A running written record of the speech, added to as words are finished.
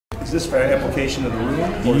Is this for application of the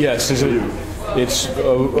room? Or yes, it's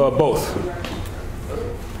both.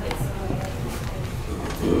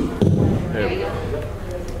 There you go.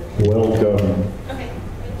 Welcome. Okay.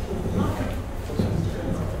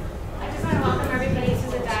 I just want to welcome everybody to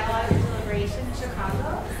the Dialogue and Deliberation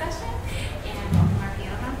Chicago session, and welcome our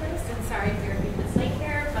piano members. And sorry if you're a few minutes late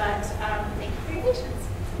here, but thank you for your patience.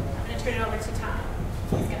 I'm going to turn it over to Tom.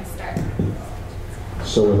 He's going to start.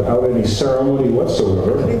 So without any ceremony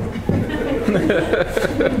whatsoever,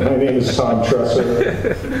 my name is Tom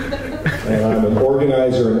Tresser, and I'm an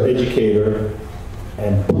organizer and educator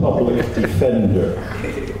and public defender.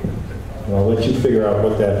 And I'll let you figure out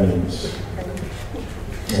what that means.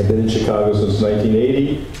 I've been in Chicago since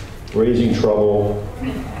 1980, raising trouble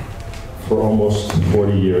for almost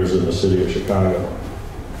 40 years in the city of Chicago.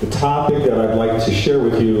 The topic that I'd like to share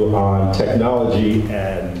with you on technology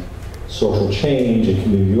and social change and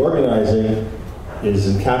community organizing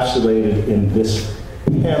is encapsulated in this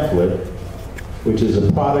pamphlet, which is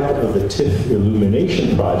a product of the TIF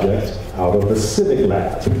Illumination project out of the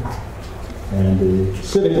CivicLab. And the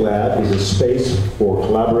CivicLab is a space for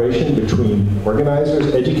collaboration between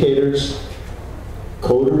organizers, educators,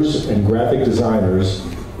 coders, and graphic designers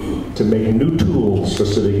to make new tools for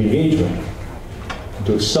civic engagement,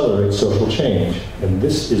 to accelerate social change. And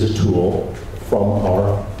this is a tool from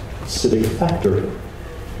our Civic Factory.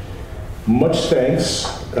 Much thanks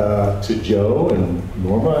to Joe and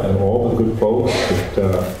Norma and all the good folks at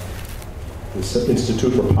the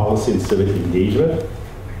Institute for Policy and Civic Engagement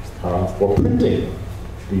for printing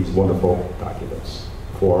these wonderful documents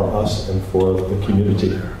for us and for the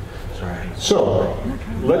community. So,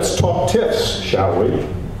 let's talk TIFs, shall we?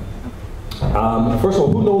 First of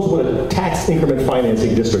all, who knows what a tax increment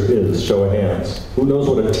financing district is? Show of hands. Who knows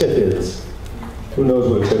what a TIF is? Who knows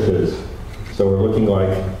what a TIF is? So we're looking like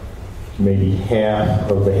maybe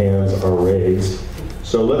half of the hands are raised.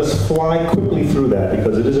 So let us fly quickly through that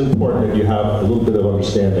because it is important that you have a little bit of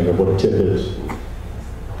understanding of what a TIF is.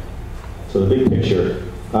 So the big picture.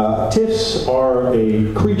 TIFs are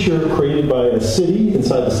a creature created by a city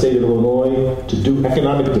inside the state of Illinois to do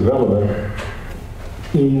economic development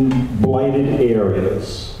in blighted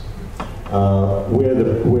areas where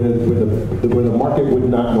the market would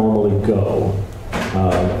not normally go.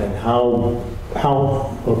 And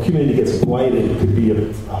how a community gets blighted could be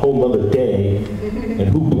a whole other day, and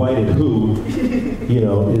who blighted who, you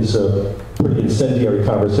know, is a pretty incendiary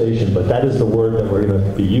conversation, but that is the word that we're going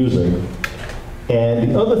to be using. And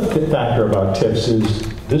the other factor about TIFs is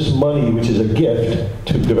this money, which is a gift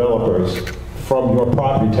to developers from your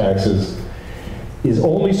property taxes, is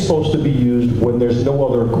only supposed to be used when there's no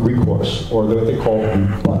other recourse, or what they call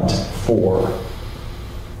the but-for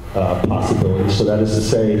possibility. So that is to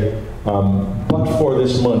say, but for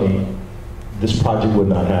this money, this project would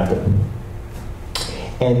not happen.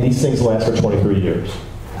 And these things last for 23 years.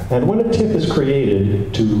 And when a TIF is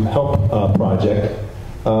created to help a project,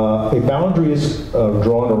 a boundary is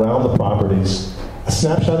drawn around the properties. A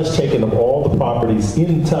snapshot is taken of all the properties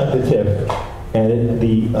inside the TIF, and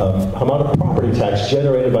the amount of property tax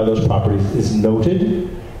generated by those properties is noted.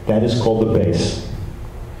 That is called the base.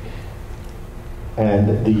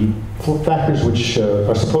 And the factors which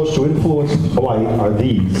are supposed to influence blight are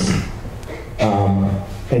these.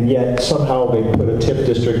 And yet, somehow they put a TIF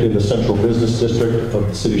district in the central business district of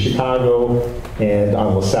the city of Chicago and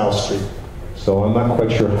on LaSalle Street. So I'm not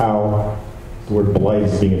quite sure how the word blight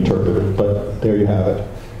is being interpreted, but there you have it.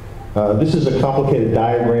 This is a complicated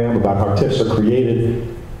diagram about how TIFs are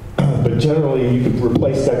created, but generally you could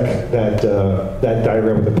replace that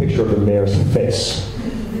diagram with a picture of the mayor's face.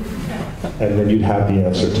 And then you'd have the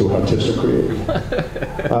answer to how TIFs are created.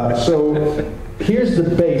 So here's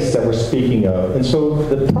the base that we're speaking of. And so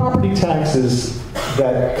the property taxes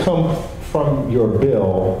that come from your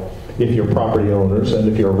bill, if you're property owners, and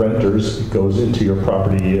if you're renters, it goes into your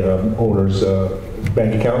property owner's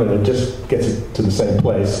bank account, and it just gets it to the same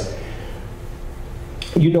place.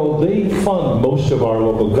 You know, they fund most of our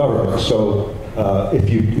local government. So if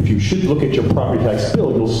you should look at your property tax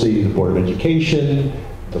bill, you'll see the Board of Education,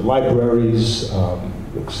 the libraries,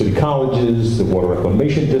 the city colleges, the Water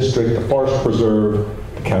Reclamation District, the Forest Preserve,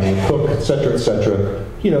 the County of Cook, et cetera, et cetera.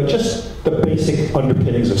 You know, just the basic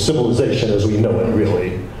underpinnings of civilization as we know it,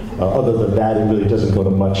 really. Other than that, it really doesn't go to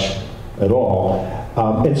much at all.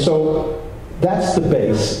 And so that's the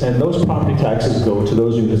base, and those property taxes go to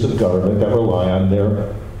those units of government that rely on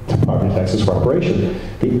their property taxes for operation.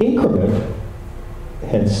 The increment,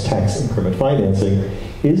 hence tax increment financing,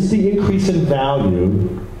 is the increase in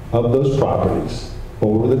value of those properties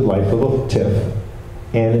over the life of a TIF.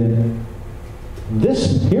 And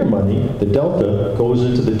This here money, the delta, goes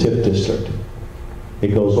into the TIF district. It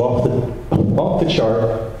goes off the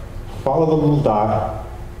chart, follow the little dot,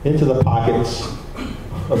 into the pockets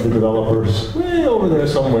of the developers, way over there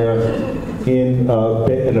somewhere, in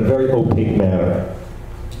a very opaque manner.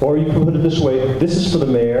 Or you can put it this way, this is for the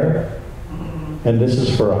mayor, and this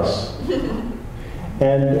is for us.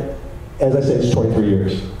 And as I said, it's 23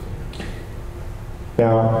 years.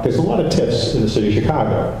 Now, there's a lot of TIFs in the city of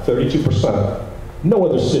Chicago, 32%. No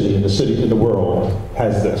other city in the world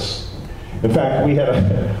has this. In fact, we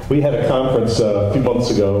had a conference a few months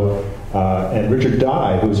ago, and Richard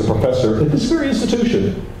Dye, who is a professor at this very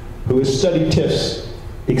institution, who has studied TIFs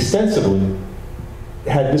extensively,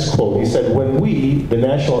 had this quote. He said, when we, the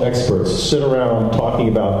national experts, sit around talking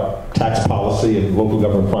about tax policy and local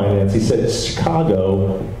government finance, he said,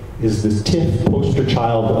 Chicago is this TIF poster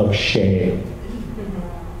child of shame.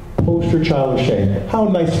 Poster child of shame. How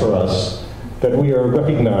nice for us that we are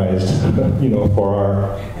recognized,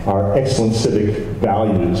 for our excellent civic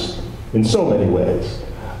values in so many ways.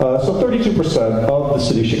 So 32% of the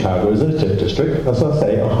city of Chicago is in a TIF district. As I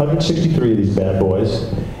say, 163 of these bad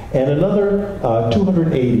boys, and another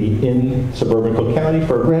 280 in suburban Cook County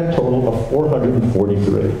for a grand total of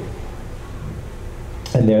 443.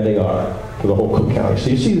 And there they are for the whole Cook County. So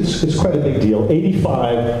you see, it's quite a big deal.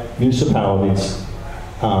 85 municipalities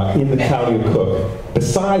in the county of Cook,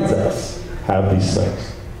 besides us, have these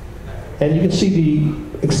things. And you can see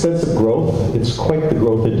the extensive growth. It's quite the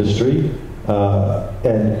growth industry.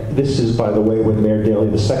 And this is, by the way, when Mayor Daley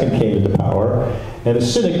II came into power. And a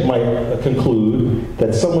cynic might conclude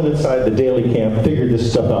that someone inside the Daley camp figured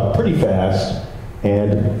this stuff out pretty fast,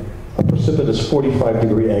 and a precipitous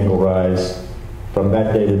 45-degree angle rise from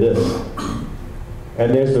that day to this.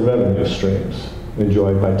 And there's the revenue streams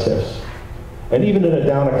enjoyed by TIFs. And even in a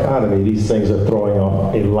down economy, these things are throwing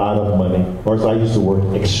off a lot of money, or as I use the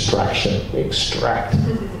word, extraction. They extract.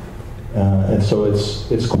 And so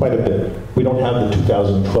it's quite a bit. We don't have the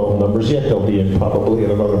 2012 numbers yet. They'll be in probably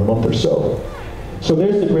in another month or so. So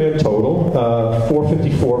there's the grand total,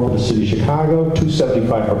 454 for the city of Chicago,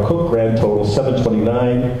 275 for Cook, grand total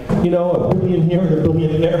 729. You know, a billion here and a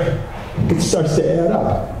billion there. It starts to add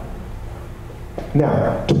up.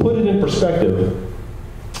 Now, to put it in perspective,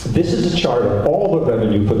 this is a chart of all the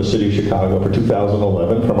revenue for the city of Chicago for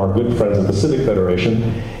 2011 from our good friends at the Civic Federation,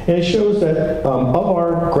 and it shows that of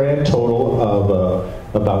our grand total of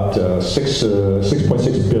about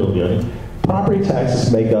 6.6 billion, property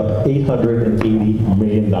taxes make up $880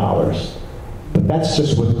 million. But that's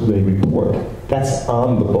just what they report. That's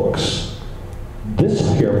on the books. This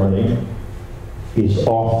here money is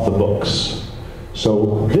off the books.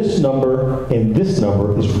 So this number and this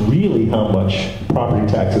number is really how much property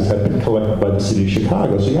taxes have been collected by the city of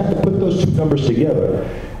Chicago. So you have to put those two numbers together.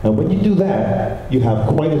 And when you do that, you have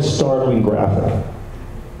quite a startling graphic.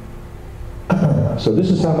 So this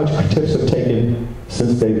is how much TIFs have taken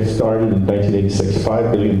since they started in 1986,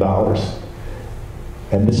 $5 billion.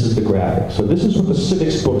 And this is the graphic. So this is what the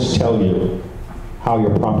civics books tell you how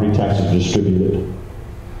your property taxes are distributed,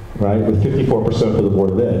 right? With 54% for the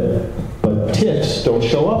Board of Ed. But TIFs don't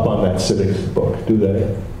show up on that civics book, do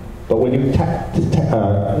they? But when you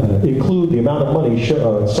include the amount of money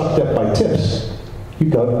sucked up by TIFs, you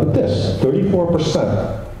go with this,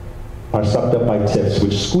 34% are sucked up by TIFs,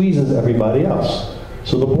 which squeezes everybody else.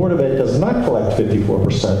 So the Board of Ed does not collect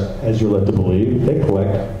 54%, as you're led to believe. They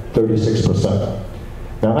collect 36%.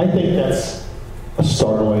 Now, I think that's a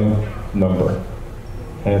startling number.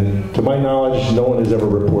 And to my knowledge, no one has ever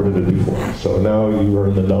reported it before. So now you are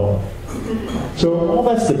in the know. So all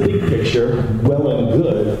that's the big picture, well and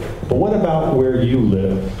good. But what about where you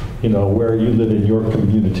live? You know, where you live in your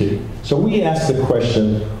community. So we asked the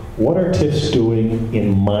question, what are TIFs doing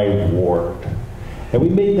in my ward? And we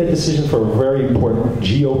made that decision for a very important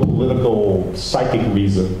geopolitical, psychic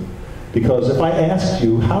reason. Because if I asked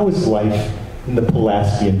you, how is life in the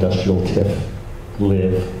Pulaski Industrial TIF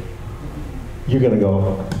live? You're going to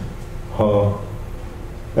go, huh?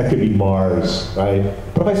 That could be Mars, right?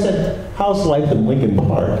 But if I said, how's life in Lincoln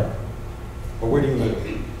Park? Or where do you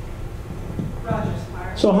live? Rogers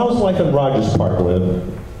Park. So how's life in Rogers Park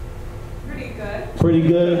live? Pretty good. Pretty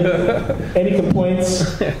good? Any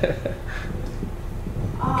complaints?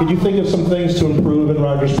 Could you think of some things to improve in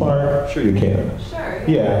Rogers Park? Sure you can. Sure.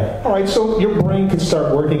 Yeah. All right, so your brain could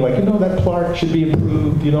start working like, you know, that park should be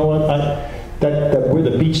improved. You know what? That where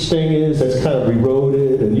the beach thing is, that's kind of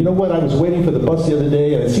eroded. And you know what? I was waiting for the bus the other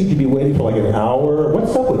day, and it seemed to be waiting for like an hour.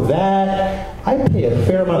 What's up with that? I pay a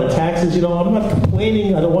fair amount of taxes. You know, I'm not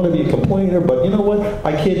complaining. I don't want to be a complainer, but you know what?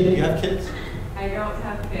 My kid, you have kids? I don't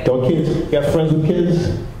have kids. Don't kids? You got friends with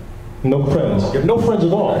kids? No friends. You have no friends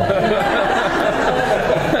at all.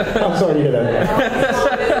 I'm sorry to hear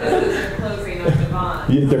that. Closing of the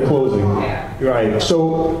bond. Yeah, they're closing. Yeah. Right.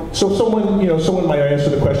 So someone might answer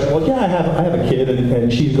the question. Well, yeah, I have a kid,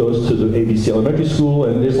 and she goes to the ABC Elementary School,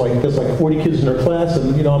 and there's like 40 kids in her class,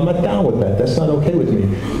 and I'm not down with that. That's not okay with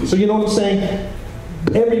me. So you know what I'm saying?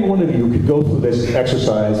 Every one of you could go through this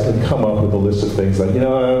exercise and come up with a list of things like,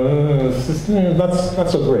 that's not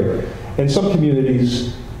so great. In some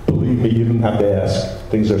communities, believe me, you don't have to ask.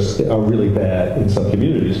 Things are really bad in some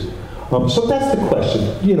communities. So that's the question.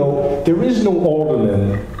 There is no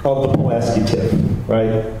alderman of the Pulaski tip,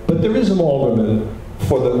 right? But there is an alderman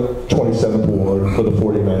for the 27th Ward, for the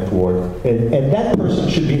 49th Ward. And that person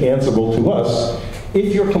should be answerable to us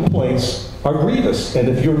if your complaints are grievous. And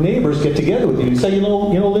if your neighbors get together with you and say,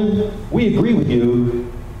 Lynn, we agree with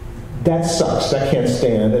you, that sucks, that can't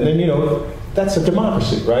stand. And then, that's a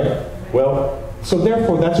democracy, right? Well, so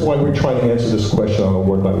therefore, that's why we're trying to answer this question on a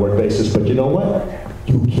word-by-word basis. But you know what?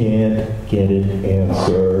 You can't get it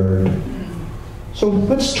answered. So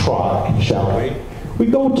let's try, shall we? We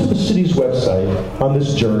go to the city's website on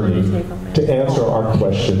this journey to answer our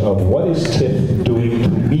question of what is TIF doing to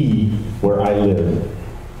me where I live?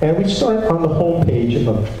 And we start on the home page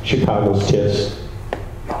of Chicago's TIFs.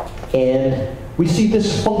 And we see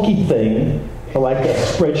this funky thing, like a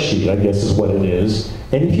spreadsheet, I guess is what it is.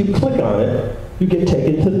 And if you click on it, you get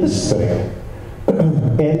taken to this thing.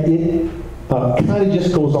 And it kind of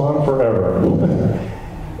just goes on forever.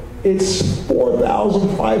 It's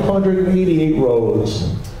 4,588 rows.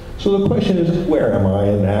 So the question is, where am I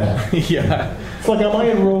in that? Yeah. It's like, am I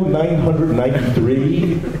in row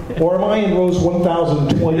 993? Or am I in rows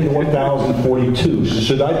 1,020 to 1,042?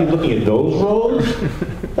 Should I be looking at those rows?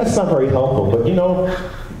 That's not very helpful, but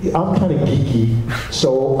I'm kind of geeky,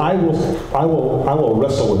 so I will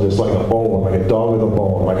wrestle with this like a bone, like a dog with a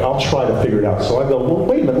bone. Like, I'll try to figure it out. So I go, well,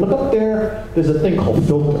 wait a minute, look up there. There's a thing called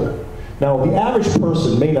filter. Now, the average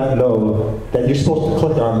person may not know that you're supposed to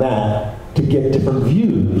click on that to get different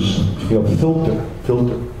views.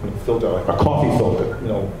 Filter, like a coffee filter. I don't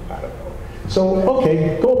know. So,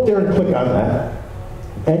 okay, go up there and click on that,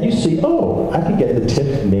 and you see, oh, I can get the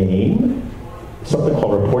TIF name, something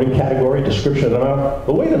called reporting category, description amount.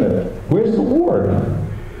 But wait a minute, where's the ward?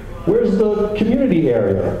 Where's the community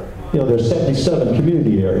area? There's 77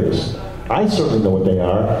 community areas. I certainly know what they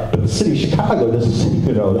are, but the city of Chicago doesn't seem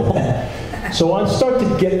to know that. So I start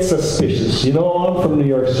to get suspicious. I'm from New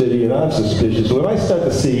York City, and I'm suspicious. When I start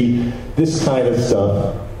to see this kind of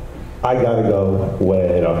stuff, I gotta go,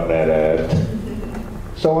 wait a minute.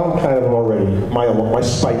 So I'm kind of already, my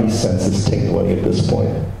spidey sense is tingling at this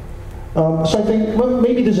point. So I think, well,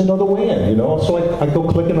 maybe there's another way in, So I go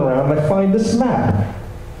clicking around and I find this map.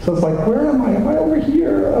 So it's like, where am I? Am I over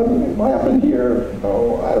here? Am I up in here?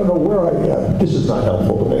 No, I don't know where I am. This is not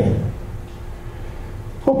helpful to me.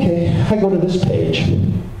 Okay, I go to this page.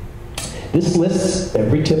 This lists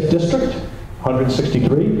every TIF district,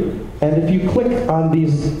 163. And if you click on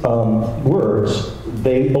these words,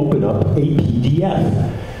 they open up a PDF.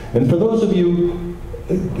 And for those of you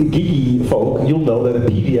geeky folk, you'll know that a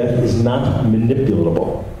PDF is not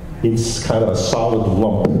manipulable. It's kind of a solid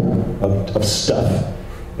lump of stuff.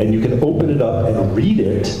 And you can open it up and read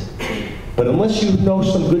it, but unless you know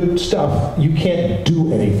some good stuff, you can't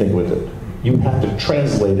do anything with it. You have to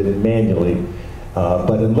translate it manually.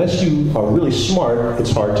 But unless you are really smart,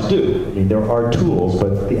 it's hard to do. I mean, there are tools,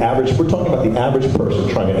 but we're talking about the average person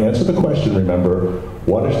trying to answer the question, remember,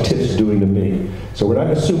 what are TIFs doing to me? So we're not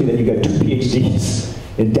assuming that you got 2 PhDs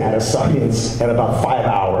in data science and about 5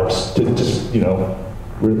 hours to just,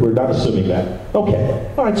 we're not assuming that. Okay,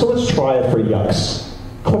 all right, so let's try it for yucks.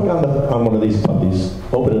 Click on one of these puppies,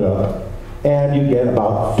 open it up, and you get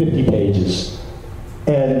about 50 pages.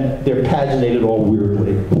 And they're paginated all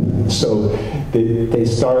weirdly. So they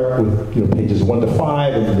start with pages 1 to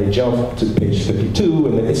 5, and then they jump to page 52,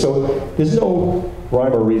 and so there's no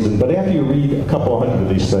rhyme or reason. But after you read a couple hundred of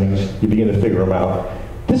these things, you begin to figure them out.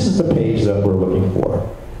 This is the page that we're looking for.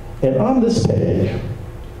 And on this page,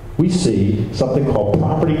 we see something called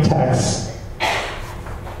property tax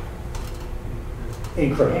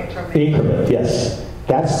increment, yes.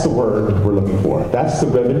 That's the word we're looking for. That's the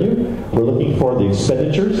revenue. We're looking for the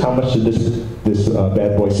expenditures. How much did this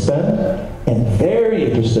bad boy spend? And very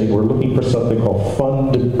interesting, we're looking for something called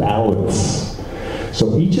fund balance.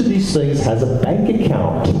 So each of these things has a bank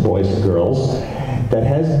account, boys and girls, that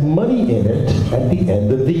has money in it at the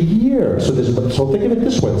end of the year. So think of it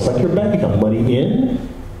this way. It's like your bank account. Money in,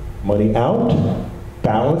 money out,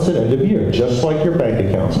 balance at end of year, just like your bank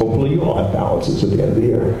accounts. Hopefully you all have balances at the end of the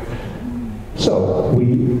year. So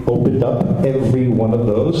we opened up every one of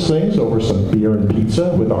those things over some beer and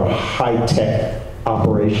pizza with our high-tech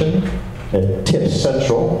operation at Tip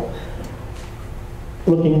Central,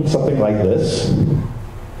 looking something like this,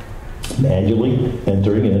 manually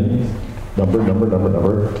entering in number,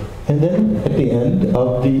 and then at the end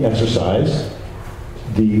of the exercise,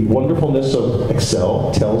 the wonderfulness of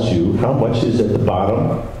Excel tells you how much is at the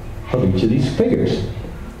bottom of each of these figures.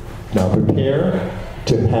 Now prepare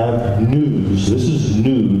to have news. This is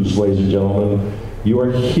news, ladies and gentlemen. You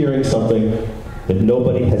are hearing something that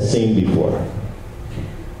nobody has seen before.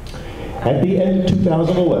 At the end of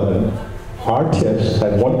 2011, our TIFs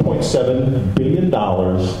had $1.7 billion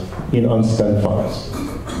in unspent funds.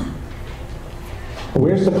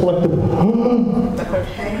 Where's the collective? Come on.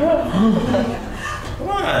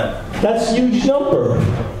 That's a huge number,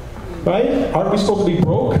 right? Aren't we supposed to be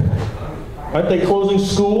broke? Aren't they closing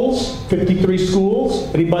schools? 53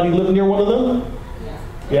 schools? Anybody live near one of them?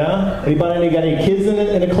 Yeah? Anybody got any kids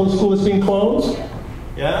in a closed school that's being closed?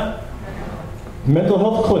 Yeah? Mental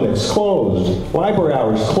health clinics closed. Library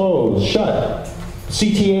hours closed, shut.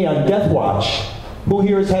 CTA on death watch. Who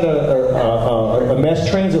here has had a mass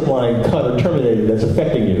transit line cut or terminated that's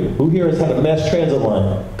affecting you? Who here has had a mass transit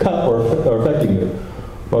line cut or affecting you?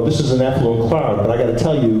 Well, this is an affluent crowd, but I got to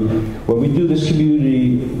tell you, when we do this in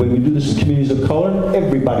communities of color,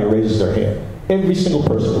 everybody raises their hand. Every single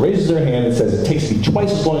person raises their hand and says, it takes me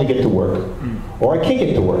twice as long to get to work, or I can't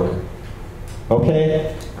get to work.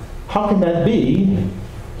 Okay? How can that be,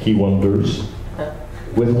 he wonders,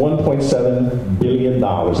 with $1.7 billion?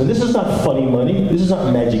 And this is not funny money. This is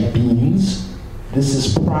not magic beans. This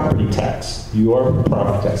is property tax. Your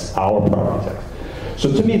property tax, our property tax. So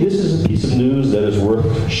to me, this is a piece of news that is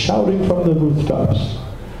worth shouting from the rooftops.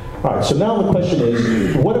 All right, so now the question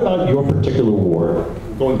is, what about your particular ward?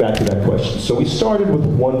 Going back to that question. So we started with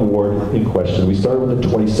one ward in question. We started with the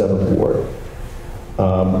 27th ward.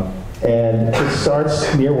 And it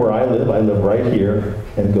starts near where I live. I live right here,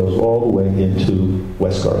 and goes all the way into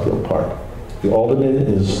West Garfield Park. The alderman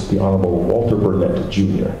is the Honorable Walter Burnett,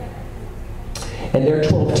 Jr. And there are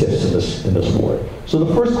 12 TIFs in this ward. So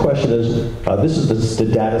the first question is, this is the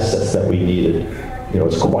data sets that we needed. You know,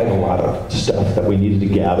 it's quite a lot of stuff that we needed to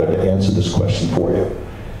gather to answer this question for you.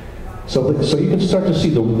 So you can start to see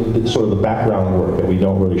the sort of the background work that we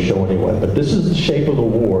don't really show anyone. But this is the shape of the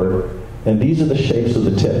ward, and these are the shapes of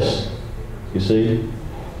the TIFs. You see?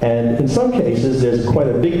 And in some cases, there's quite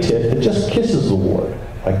a big TIF that just kisses the ward,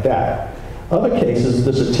 like that. Other cases,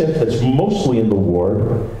 there's a TIF that's mostly in the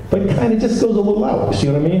ward, but kind of just goes a little out. You see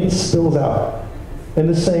what I mean? It spills out. And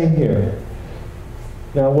the same here.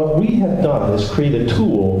 Now, what we have done is create a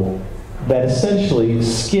tool that essentially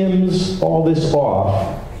skims all this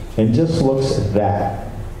off and just looks at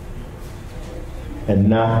that, and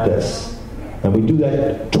not this. And we do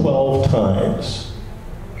that 12 times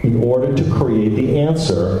in order to create the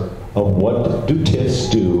answer of what do TIFs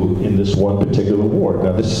do in this one particular ward.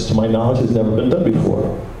 Now this, to my knowledge, has never been done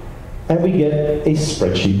before. And we get a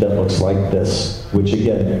spreadsheet that looks like this, which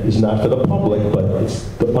again is not for the public, but it's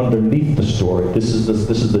underneath the story. This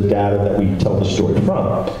is the data that we tell the story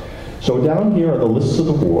from. So down here are the lists of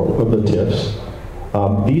the ward, of the TIFs.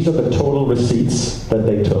 These are the total receipts that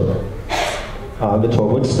they took, the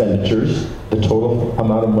total expenditures, the total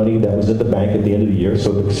amount of money that was in the bank at the end of the year.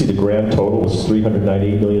 So you can see the grand total was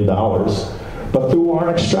 $398 million. But through our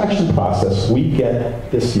extraction process, we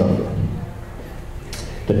get this number.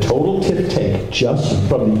 The total TIF take just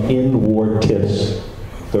from the in-ward TIFs,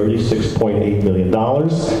 $36.8 million.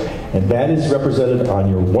 And that is represented on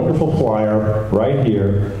your wonderful flyer right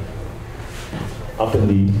here, up in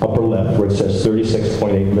the upper left where it says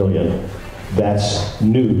 36.8 million. That's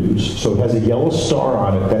news. So it has a yellow star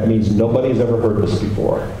on it. That means nobody's ever heard this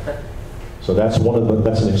before. So that's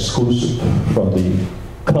that's an exclusive from the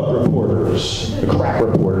cub reporters, the crack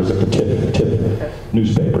reporters at the TIF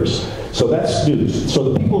newspapers. So that's news.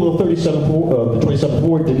 So the people of the 27th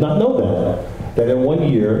ward did not know that in 1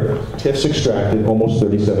 year, TIFs extracted almost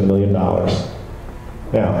 $37 million.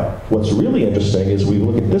 Now, what's really interesting is we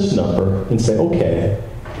look at this number and say, okay,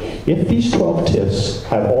 if these 12 TIFs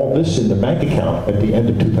have all this in the bank account at the end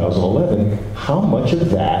of 2011, how much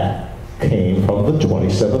of that came from the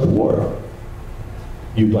 27th ward?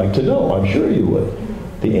 You'd like to know, I'm sure you would.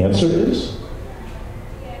 The answer is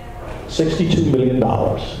 $62 million.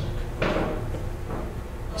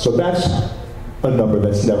 So that's a number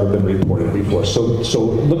that's never been reported before. So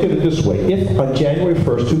look at it this way. If on January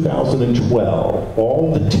 1st, 2012,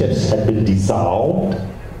 all the TIFs had been dissolved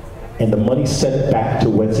and the money sent back to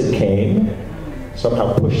whence it came,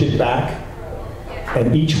 somehow push it back,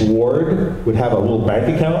 and each ward would have a little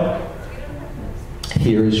bank account,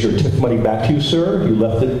 Here is your TIF money back to you, sir. You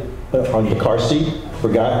left it on the car seat,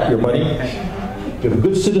 forgot your money. The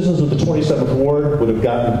good citizens of the 27th Ward would have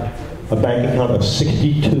gotten a bank account of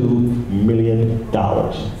 $62 million.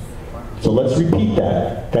 So let's repeat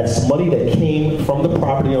that. That's money that came from the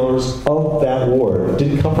property owners of that ward. It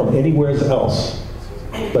didn't come from anywhere else,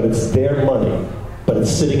 but it's their money, but it's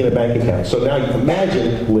sitting in a bank account. So now you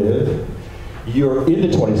imagine, Liv, you're in the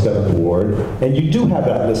 27th Ward, and you do have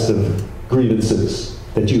that list of grievances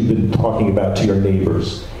that you've been talking about to your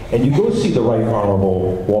neighbors. And you go see the Right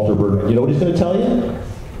Honorable Walter Bergman. You know what he's going to tell you?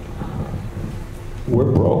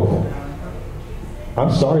 We're broke.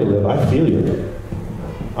 I'm sorry, Liv, I feel you.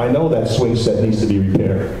 I know that swing set needs to be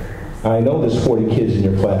repaired. I know there's 40 kids in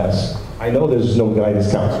your class. I know there's no guidance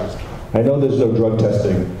counselors. I know there's no drug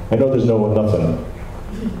testing. I know there's no nothing.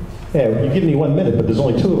 Yeah, you give me 1 minute, but there's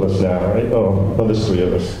only 2 of us now, right? Oh, well, there's 3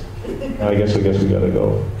 of us. I guess we gotta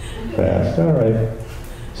go fast. All right.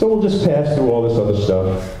 So we'll just pass through all this other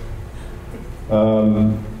stuff.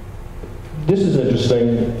 This is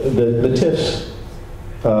interesting. The TIFs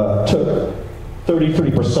took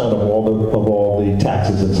 33% of all the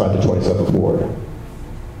taxes inside the 27th Ward.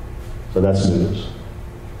 So that's news.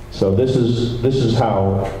 So this is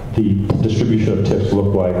how the distribution of TIFs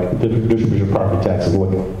look like, the distribution of property taxes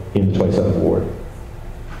look in the 27th Ward.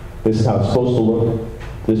 This is how it's supposed to look.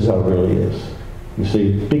 This is how it really is. You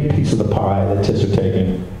see, big piece of the pie that TIFs are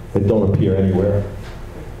taking that don't appear anywhere.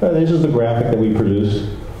 This is the graphic that we produced.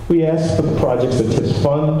 We asked for the projects that TIFs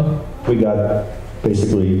fund. We got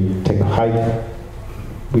basically take a hike.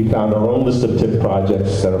 We found our own list of TIF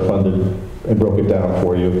projects that are funded and broke it down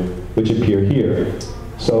for you, which appear here.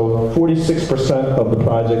 So 46% of the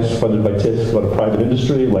projects funded by TIFs go to private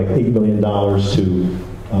industry, like $8 million to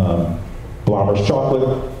Blommer's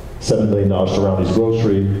Chocolate, $7 million to Roundy's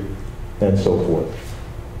Grocery, and so forth.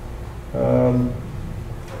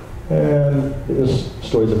 And there's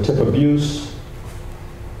stories of TIF abuse,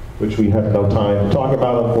 which we have no time to talk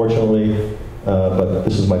about, unfortunately. But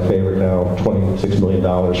this is my favorite now, $26 million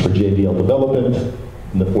for JVL development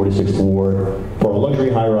in the 46th Ward for a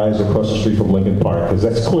luxury high-rise across the street from Lincoln Park, because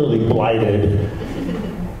that's clearly blighted.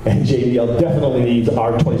 And JVL definitely needs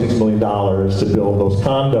our $26 million to build those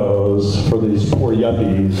condos for these poor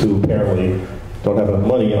yuppies who apparently don't have enough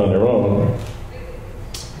money on their own.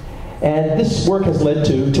 And this work has led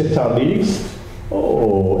to TIF town meetings.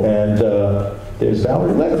 Oh, and there's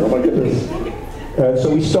Valerie, Leonard, oh my goodness. So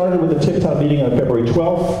we started with a TIF town meeting on February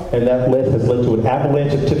 12th, and that has led to an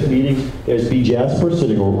avalanche of TIF meetings. There's B. Jasper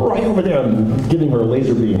sitting right over there. I'm giving her a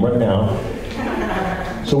laser beam right now.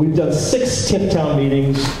 So we've done 6 TIF town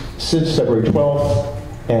meetings since February 12th,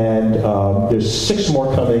 and there's 6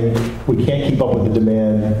 more coming. We can't keep up with the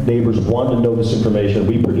demand. Neighbors want to know this information.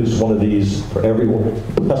 We produce one of these for every ward,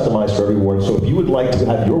 customized for every ward. So if you would like to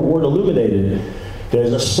have your ward illuminated,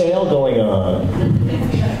 there's a sale going on.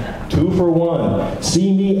 2 for 1.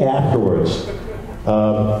 See me afterwards.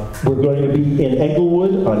 We're going to be in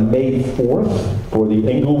Englewood on May 4th for the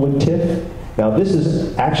Englewood TIF. Now this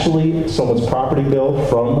is actually someone's property bill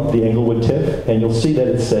from the Englewood TIF, and you'll see that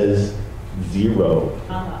it says 0.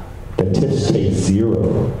 The TIFs take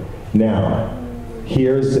 0. Now,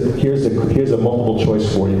 here's a multiple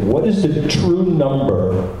choice for you. What is the true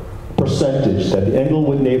number, percentage, that the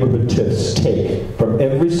Englewood neighborhood TIFs take from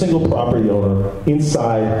every single property owner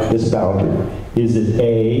inside this boundary? Is it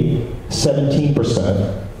A,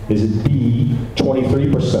 17%? Is it B,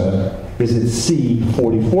 23%? Is it C,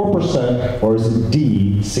 44%? Or is it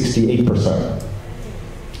D, 68%?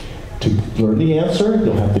 To learn the answer,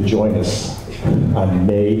 you'll have to join us on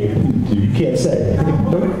May. You can't say.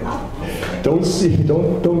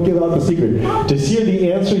 Don't give out the secret. To hear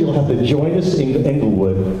the answer, you'll have to join us in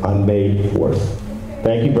Englewood on May 4th.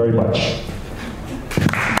 Thank you very much.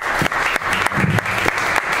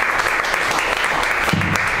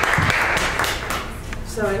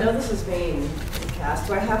 So I know this is being cast.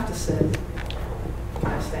 Do I have to sit?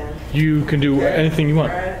 Can I stand? You can do anything you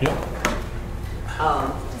want. Right.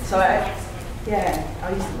 Yeah.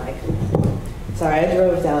 I'll use the mic. Sorry, I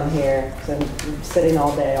drove down here because I'm sitting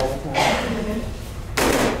all day, all the time.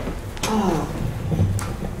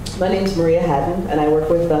 My name's Maria Hadden, and I work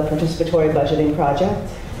with the Participatory Budgeting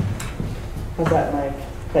Project. How's that mic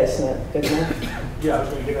placement? Good enough? Yeah, I was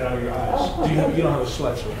going to get that out of your eyes. You don't have a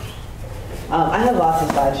slideshow. I have lots of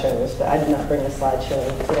slideshows, but I did not bring a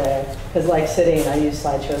slideshow today because, like sitting, I use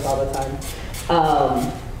slideshows all the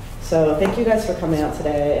time. So thank you guys for coming out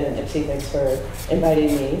today, and Ipsy, thanks for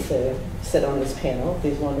inviting me to sit on this panel with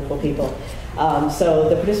these wonderful people. So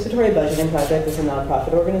the Participatory Budgeting Project is a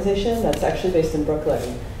nonprofit organization that's actually based in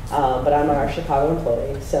Brooklyn, but I'm our Chicago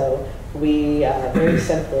employee. So We, very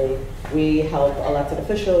simply, we help elected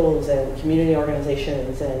officials and community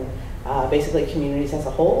organizations and basically communities as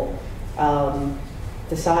a whole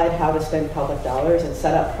decide how to spend public dollars and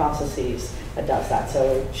set up processes that does that.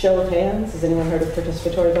 So show of hands, has anyone heard of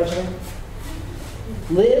participatory budgeting?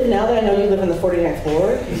 Liv, now that I know you live in the 49th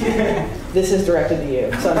ward, this is directed to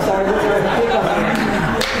you. So I'm sorry to pick on you.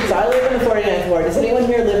 So I live in the 49th ward. Does anyone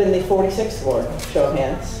here live in the 46th ward? Show of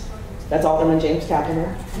hands. That's Alderman James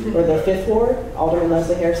Kappner. Or the 5th ward, Alderman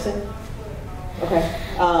Leslie Hairston. Okay.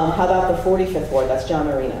 How about the 45th ward? That's John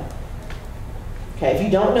Arena. Okay, if you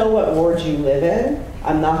don't know what ward you live in,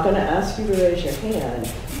 I'm not going to ask you to raise your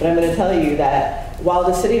hand, but I'm going to tell you that while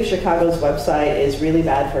the City of Chicago's website is really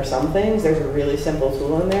bad for some things, there's a really simple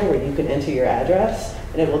tool in there where you can enter your address,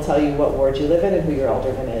 and it will tell you what ward you live in and who your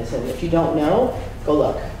alderman is. And if you don't know, go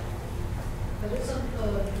look. But isn't do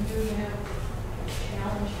you have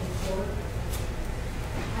challenge report?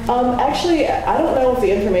 Actually, I don't know if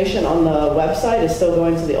the information on the website is still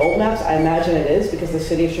going to the old maps. I imagine it is, because the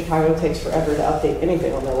City of Chicago takes forever to update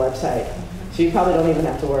anything on their website. So you probably don't even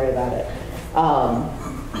have to worry about it.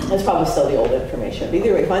 It's probably still the old information. But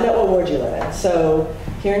either way, find out what ward you live in. So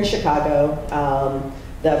here in Chicago,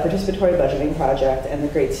 the Participatory Budgeting Project and the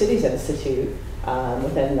Great Cities Institute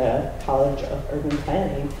within the College of Urban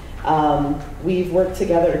Planning, we've worked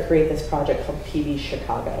together to create this project called PB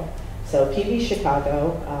Chicago. So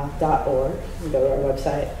pbchicago.org, you go to our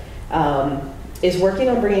website, is working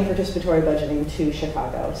on bringing participatory budgeting to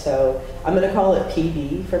Chicago. So I'm going to call it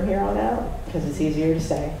PB from here on out because it's easier to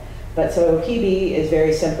say. But so PB is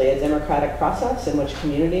very simply a democratic process in which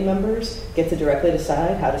community members get to directly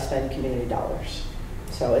decide how to spend community dollars.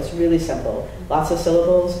 So it's really simple. Lots of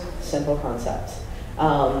syllables, simple concepts.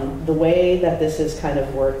 The way that this has kind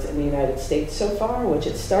of worked in the United States so far, which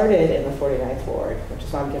it started in the 49th ward, which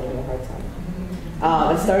is why I'm giving you a hard time.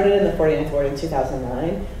 It started in the 49th ward in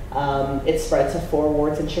 2009. It spread to 4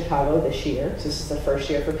 wards in Chicago this year. So this is the first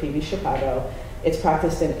year for PB Chicago. It's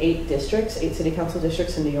practiced in 8 districts, 8 city council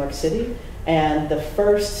districts in New York City. And the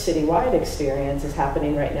first citywide experience is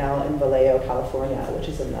happening right now in Vallejo, California, which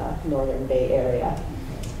is in the Northern Bay Area.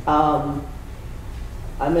 I'm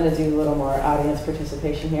going to do a little more audience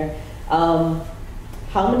participation here. How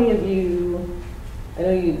many of you, I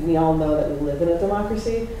know we all know that we live in a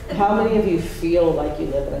democracy. How many of you feel like you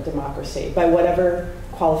live in a democracy by whatever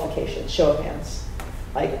qualification? Show of hands.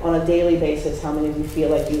 Like on a daily basis, how many of you feel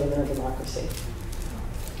like you live in a democracy?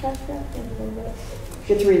 You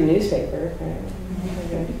get to read a newspaper.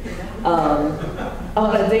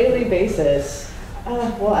 On a daily basis,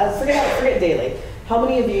 well, forget daily. How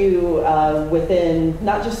many of you within,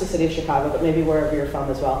 not just the city of Chicago, but maybe wherever you're from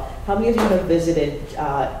as well, how many of you have visited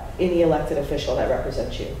any elected official that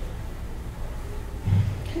represents you?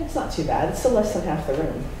 Okay, it's not too bad. It's still less than half the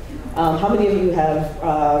room. How many of you have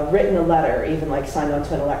written a letter, even like signed on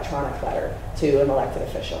to an electronic letter to an elected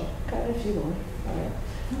official? Okay, a few more. All right.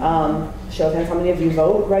 Show of hands, how many of you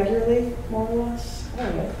vote regularly, more or less? All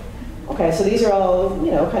right. Okay, so these are all,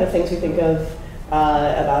 kind of things we think of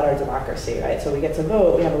about our democracy, right? So we get to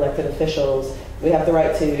vote, we have elected officials, we have the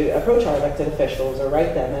right to approach our elected officials or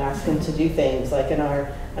write them and ask them to do things like in our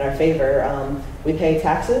favor. We pay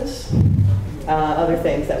taxes, other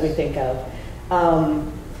things that we think of.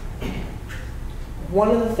 One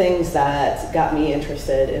of the things that got me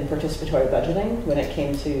interested in participatory budgeting when it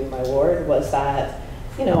came to my ward was that,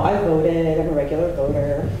 I voted, I'm a regular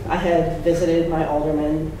voter. I had visited my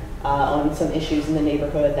alderman on some issues in the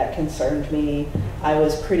neighborhood that concerned me. I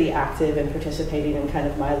was pretty active in participating in kind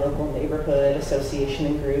of my local neighborhood association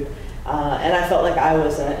and group. And I felt like I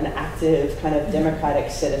was an active kind of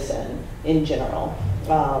democratic citizen in general.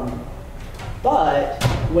 But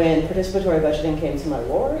when participatory budgeting came to my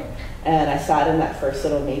ward, and I sat in that first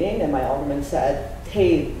little meeting, and my alderman said,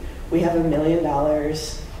 hey, we have $1 million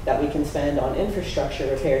that we can spend on infrastructure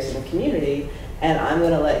repairs in the community, and I'm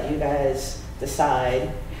going to let you guys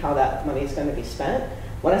decide how that money is going to be spent.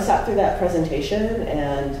 When I sat through that presentation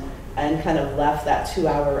and kind of left that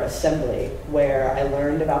 2-hour assembly where I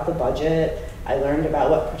learned about the budget, I learned about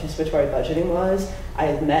what participatory budgeting was, I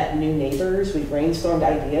had met new neighbors, we brainstormed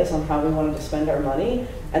ideas on how we wanted to spend our money,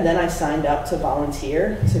 and then I signed up to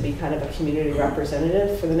volunteer to be kind of a community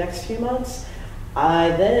representative for the next few months. I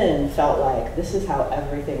then felt like this is how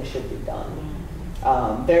everything should be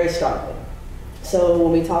done, very strongly. So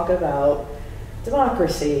when we talk about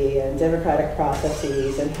democracy and democratic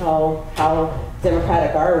processes and how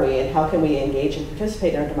democratic are we and how can we engage and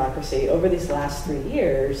participate in our democracy, over these last 3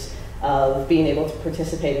 years of being able to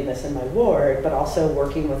participate in this in my ward, but also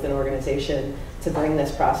working with an organization to bring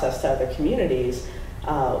this process to other communities,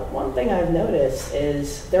 One thing I've noticed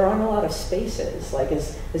is there aren't a lot of spaces. Like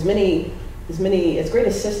as great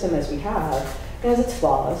a system as we have, it has its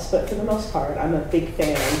flaws, but for the most part, I'm a big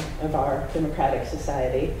fan of our democratic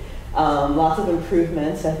society. Lots of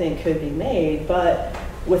improvements I think could be made, but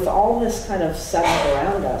with all this kind of setup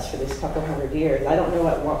around us for these couple hundred years, I don't know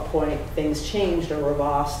at what point things changed or were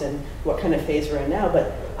lost and what kind of phase we're in now,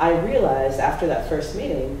 but I realized after that first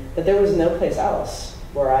meeting that there was no place else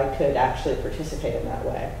where I could actually participate in that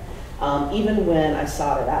way, even when I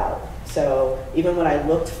sought it out. So even when I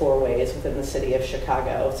looked for ways within the city of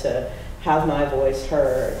Chicago to have my voice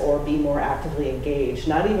heard or be more actively engaged,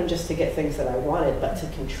 not even just to get things that I wanted, but to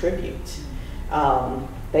contribute.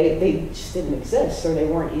 They just didn't exist, or they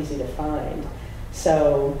weren't easy to find.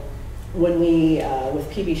 So when we, with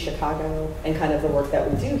PB Chicago and kind of the work that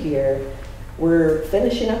we do here, we're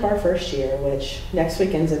finishing up our first year, which next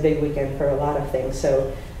weekend's a big weekend for a lot of things.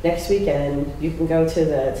 So next weekend, you can go to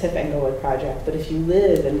the Tip Englewood project, but if you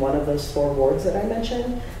live in one of those 4 wards that I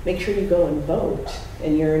mentioned, make sure you go and vote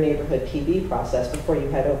in your neighborhood PB process before you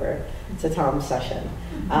head over to Tom's session.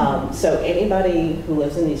 So anybody who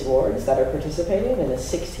lives in these wards that are participating and is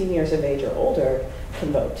 16 years of age or older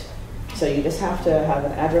can vote. So you just have to have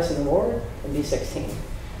an address in the ward and be 16.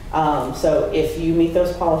 So if you meet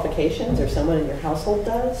those qualifications or someone in your household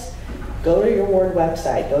does, go to your ward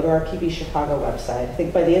website, go to our PB Chicago website. I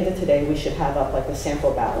think by the end of today, we should have up like the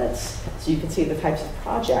sample ballots so you can see the types of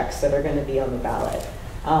projects that are going to be on the ballot.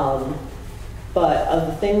 But of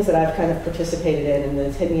the things that I've kind of participated in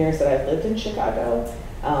the 10 years that I've lived in Chicago,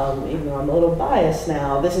 even though I'm a little biased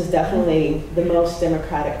now, this is definitely the most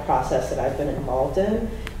democratic process that I've been involved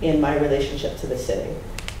in my relationship to the city.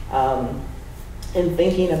 And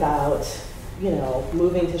thinking about,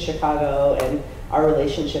 moving to Chicago and our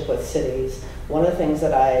relationship with cities, one of the things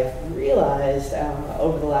that I've realized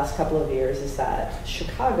over the last couple of years is that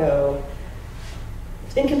Chicago,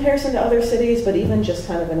 in comparison to other cities, but even just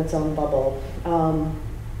kind of in its own bubble,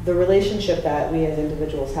 the relationship that we as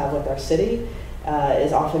individuals have with our city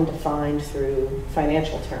is often defined through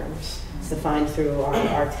financial terms. It's defined through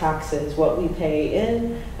our taxes, what we pay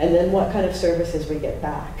in, and then what kind of services we get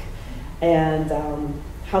back. And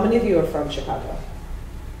how many of you are from Chicago?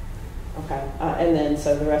 Okay, and then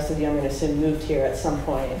so the rest of you, I'm going to assume, moved here at some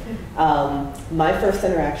point. My first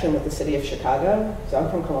interaction with the city of Chicago, so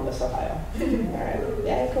I'm from Columbus, Ohio. All right,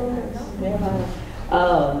 yeah, Columbus, yeah,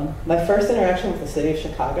 Ohio. My first interaction with the city of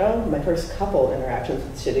Chicago, my first couple interactions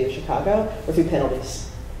with the city of Chicago were through penalties.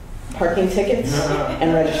 Parking tickets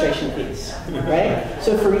and registration fees, right?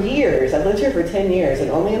 So for years, I've lived here for 10 years, and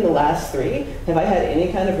only in the last 3 have I had any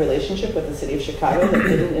kind of relationship with the city of Chicago that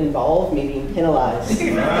didn't involve me being penalized.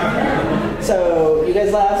 So you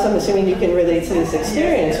guys laugh, so I'm assuming you can relate to this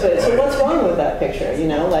experience, but so what's wrong with that picture,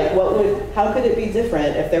 Like how could it be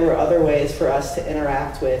different if there were other ways for us to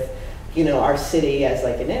interact with, our city as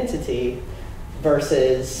like an entity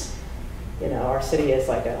versus, our city as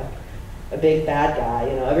like a big bad guy,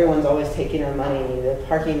 everyone's always taking our money, the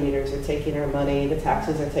parking meters are taking our money, the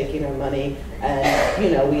taxes are taking our money,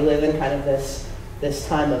 and we live in kind of this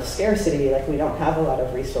time of scarcity, like we don't have a lot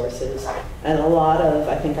of resources, and a lot of,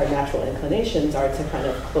 I think, our natural inclinations are to kind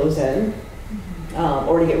of close in,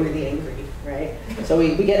 or to get really angry, right? So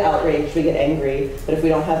we get outraged, we get angry, but if we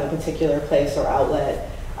don't have a particular place or outlet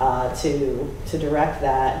to direct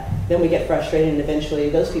that, then we get frustrated, and eventually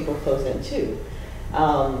those people close in too.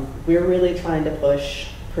 We're really trying to push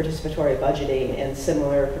participatory budgeting and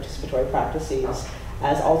similar participatory practices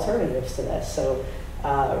as alternatives to this. So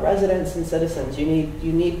residents and citizens, you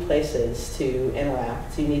need places to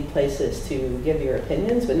interact. You need places to give your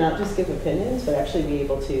opinions, but not just give opinions, but actually be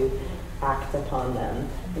able to act upon them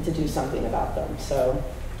and to do something about them. So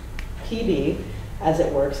PB, as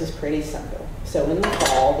it works, is pretty simple. So in the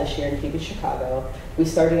fall this year in PB Chicago, we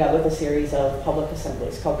started out with a series of public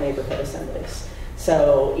assemblies called neighborhood assemblies.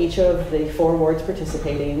 So each of the 4 wards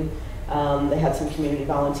participating, they had some community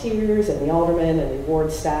volunteers and the aldermen and the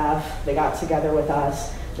ward staff. They got together with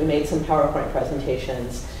us. We made some PowerPoint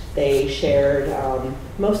presentations. They shared,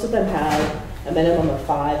 most of them had a minimum of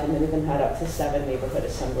 5, and many of them had up to 7 neighborhood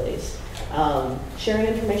assemblies, sharing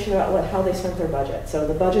information about how they spent their budget. So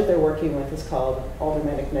the budget they're working with is called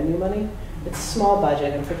aldermanic menu money. It's a small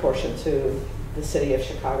budget in proportion to the city of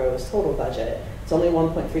Chicago's total budget. It's only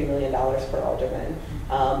 $1.3 million per alderman,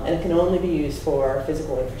 and it can only be used for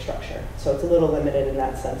physical infrastructure. So it's a little limited in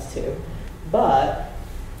that sense too. But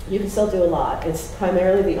you can still do a lot. It's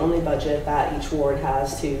primarily the only budget that each ward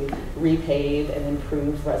has to repave and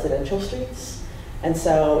improve residential streets. And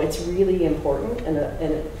so it's really important, and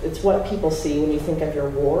it's what people see when you think of your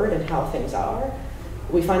ward and how things are.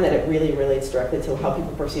 we find that it really relates directly to how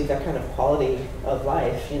people perceive that kind of quality of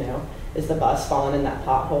life, you know. Is the bus falling in that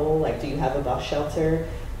pothole? Like, do you have a bus shelter?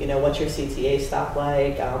 You know, what's your CTA stop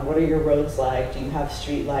like? What are your roads like? Do you have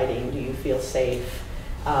street lighting? Do you feel safe?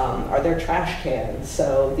 Are there trash cans?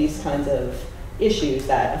 So these kinds of issues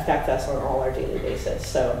that affect us on all our daily basis.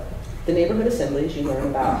 So the neighborhood assemblies, you learn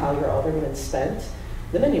about how your alderman spent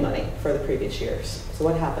the menu money for the previous years. So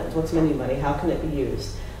what happens? What's menu money? How can it be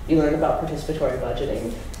used? You learn about participatory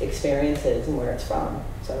budgeting, experiences, and where it's from.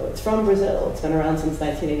 So it's from Brazil. It's been around since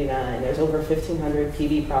 1989. There's over 1,500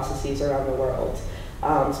 PB processes around the world.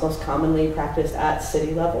 It's most commonly practiced at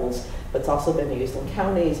city levels, but it's also been used in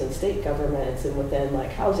counties and state governments and within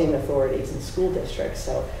like housing authorities and school districts.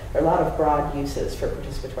 So there are a lot of broad uses for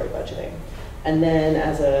participatory budgeting. And then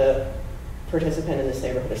as a participant in this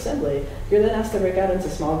neighborhood assembly, you're then asked to break out into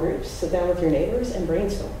small groups, sit down with your neighbors and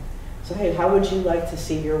brainstorm. So hey, how would you like to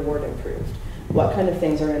see your ward improved? What kind of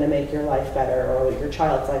things are going to make your life better or your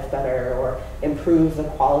child's life better or improve the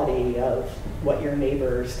quality of what your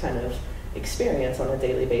neighbors kind of experience on a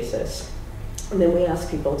daily basis? And then we ask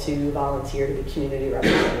people to volunteer to be community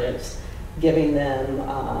representatives, giving them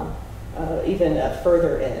even a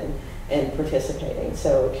further in participating.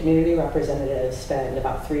 So community representatives spend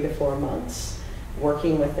about 3 to 4 months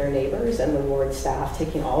working with their neighbors and the ward staff,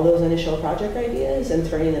 taking all those initial project ideas and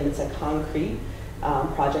turning them into concrete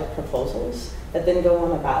project proposals that then go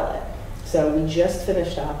on a ballot. So we just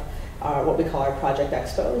finished up what we call our project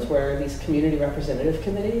expos, where these community representative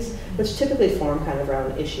committees, which typically form kind of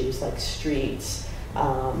around issues like streets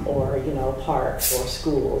or parks or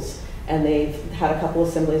schools. And they've had a couple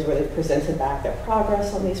assemblies where they've presented back their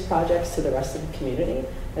progress on these projects to the rest of the community.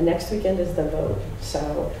 The next weekend is the vote.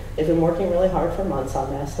 So they've been working really hard for months on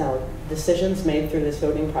this. Now, decisions made through this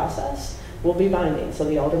voting process will be binding. So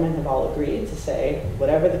the aldermen have all agreed to say,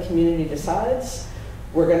 whatever the community decides,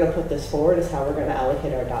 we're going to put this forward as how we're going to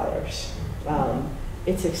allocate our dollars.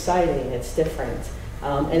 It's exciting, it's different,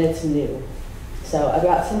 and it's new. So I've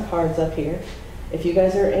got some cards up here. If you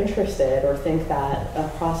guys are interested or think that a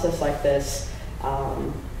process like this,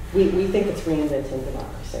 we think it's reinventing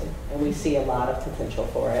democracy, and we see a lot of potential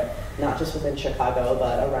for it, not just within Chicago,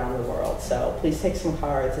 but around the world. So please take some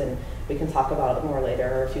cards, and we can talk about it more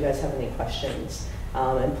later, or if you guys have any questions.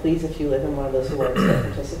 And please, if you live in one of those wards, that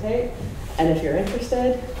participate. And if you're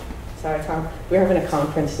interested, sorry, Tom, we're having a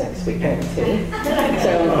conference next weekend, too.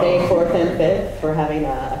 So May 4th and 5th, we're having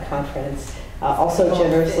a conference. Also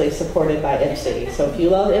generously supported by IPSI. So if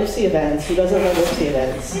you love IPSI events, who doesn't love IPSI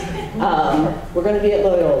events? We're going to be at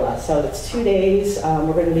Loyola. So it's 2 days.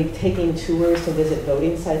 We're going to be taking tours to visit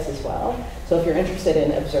voting sites as well. So if you're interested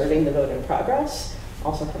in observing the vote in progress,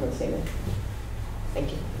 also come and see me.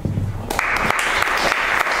 Thank you.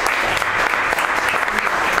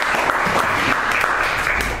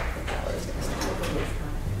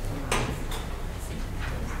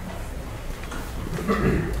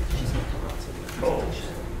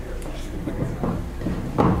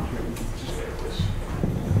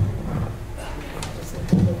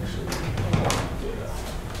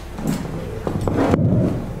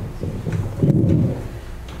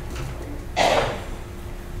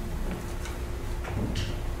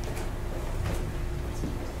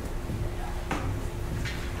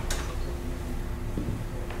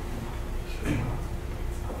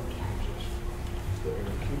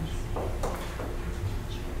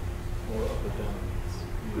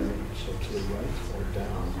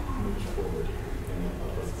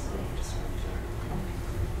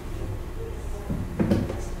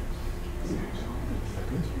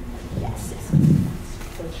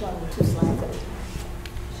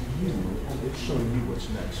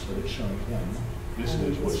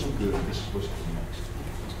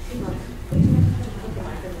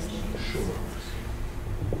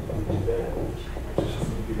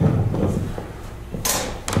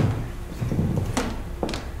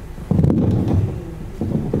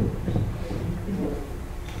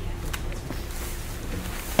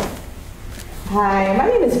 Hi, my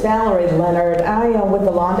name is Valerie Leonard. I am with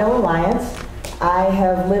the Lawndale Alliance. I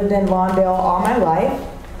have lived in Lawndale all my life,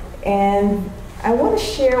 and I want to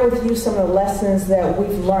share with you some of the lessons that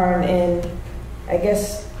we've learned in, I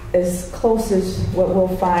guess, as close as what we'll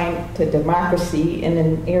find to democracy in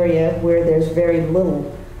an area where there's very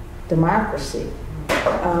little democracy.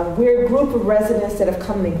 We're a group of residents that have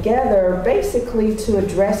come together basically to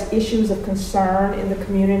address issues of concern in the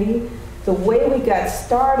community. The way we got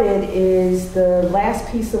started is the last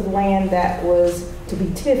piece of land that was to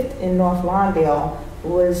be tipped in North Lawndale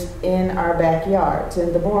was in our backyards.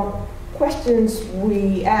 And the more questions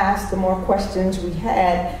we asked, the more questions we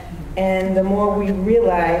had, and the more we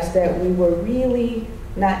realized that we were really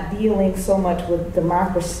not dealing so much with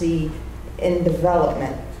democracy in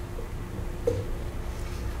development.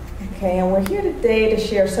 Okay, and we're here today to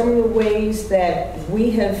share some of the ways that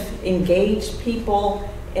we have engaged people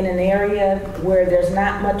in an area where there's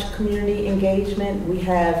not much community engagement. We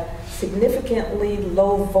have significantly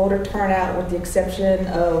low voter turnout with the exception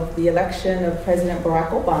of the election of President Barack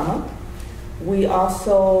Obama. We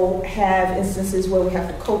also have instances where we have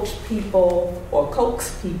to coach people or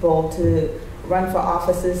coax people to run for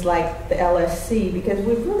offices like the LSC, because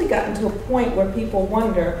we've really gotten to a point where people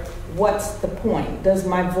wonder, what's the point? Does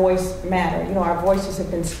my voice matter? You know, our voices have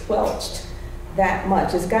been squelched that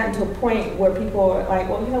much. It's gotten to a point where people are like,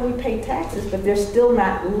 well, you know, we pay taxes, but they're still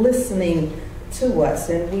not listening to us,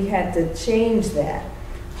 and we had to change that.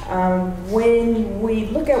 When we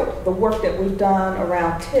look at the work that we've done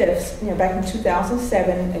around TIFs, you know, back in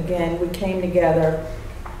 2007, again, we came together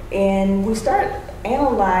and we started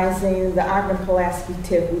analyzing the Ogden-Pulaski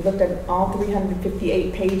TIF. We looked at all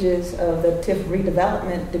 358 pages of the TIF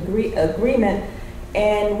redevelopment agreement,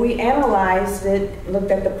 and we analyzed it,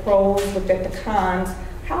 looked at the pros, looked at the cons.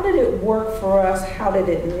 How did it work for us? How did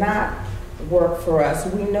it not work for us?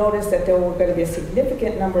 We noticed that there were going to be a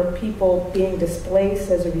significant number of people being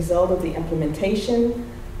displaced as a result of the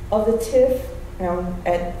implementation of the TIF.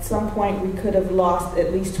 At some point, we could have lost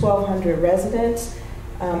at least 1,200 residents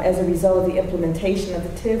as a result of the implementation of the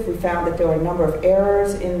TIF. We found that there were a number of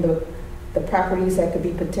errors in the properties that could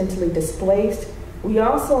be potentially displaced. We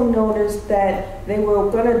also noticed that they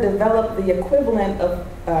were going to develop the equivalent of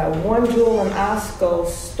one Jewel and Osco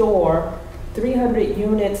store, 300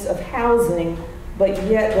 units of housing, but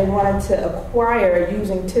yet they wanted to acquire,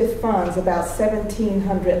 using TIF funds, about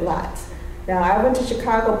 1,700 lots. Now, I went to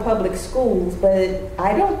Chicago public schools, but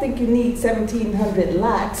I don't think you need 1,700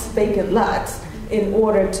 lots, vacant lots, in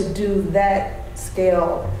order to do that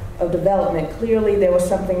scale of development. Clearly, there was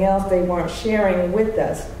something else they weren't sharing with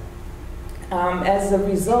us. As a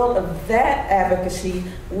result of that advocacy,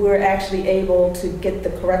 we were actually able to get the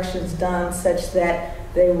corrections done such that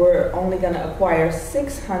they were only going to acquire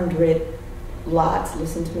 600 lots.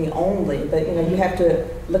 Listen to me, only, but you know, you have to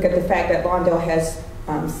look at the fact that Lawndale has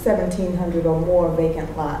 1,700 or more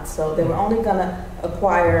vacant lots. So they were only going to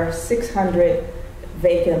acquire 600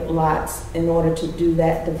 vacant lots in order to do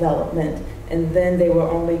that development. And then they were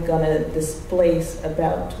only going to displace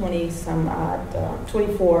about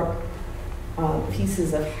 24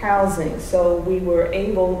 pieces of housing. So we were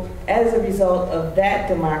able, as a result of that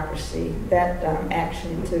democracy, that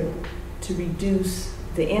action, to reduce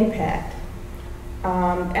the impact.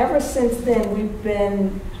 Ever since then, we've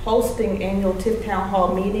been hosting annual TIF town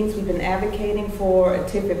hall meetings. We've been advocating for a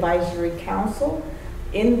TIF advisory council.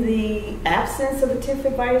 In the absence of a TIF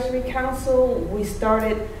advisory council, we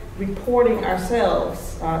started reporting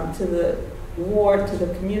ourselves to the ward, to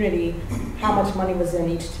the community, how much money was in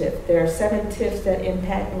each TIF. There are 7 TIFs that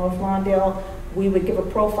impact North Lawndale. We would give a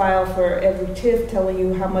profile for every TIF, telling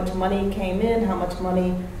you how much money came in, how much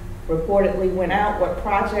money reportedly went out, what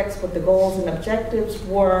projects, what the goals and objectives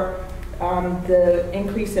were, the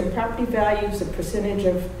increase in property values, the percentage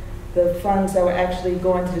of the funds that were actually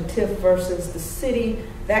going to the TIF versus the city,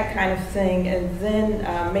 that kind of thing, and then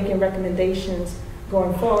making recommendations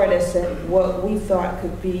going forward as to what we thought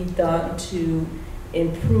could be done to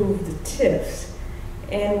improve the TIFs.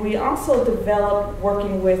 And we also developed,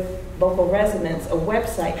 working with local residents, a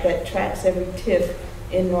website that tracks every TIF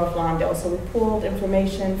in North Lawndale. So we pulled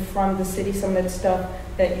information from the city, some of the stuff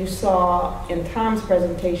that you saw in Tom's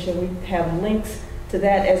presentation. We have links to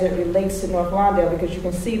that as it relates to North Lawndale, because you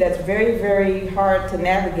can see that's very, very hard to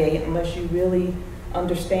navigate unless you really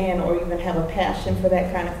understand or even have a passion for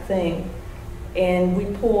that kind of thing. And we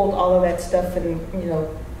pulled all of that stuff and, you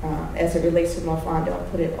know, as it relates to North Lawndale,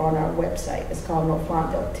 put it on our website. It's called North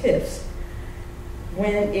Lawndale TIFs.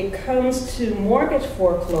 When it comes to mortgage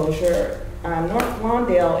foreclosure, North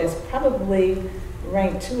Lawndale is probably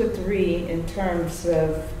ranked 2 or 3 in terms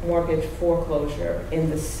of mortgage foreclosure in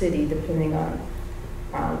the city, depending on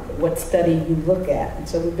what study you look at. And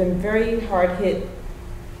so we've been very hard hit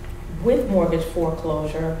with mortgage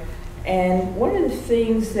foreclosure. And one of the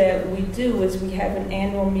things that we do is we have an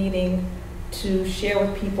annual meeting to share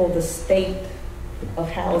with people the state of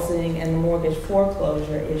housing and the mortgage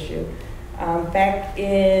foreclosure issue. Back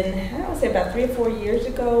in, I would say about 3 or 4 years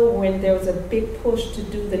ago, when there was a big push to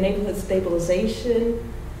do the neighborhood stabilization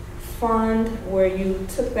fund, where you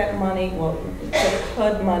took that money, well, you took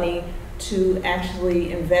HUD money to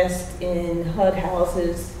actually invest in HUD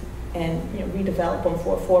houses and, you know, redevelop them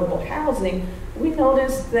for affordable housing, we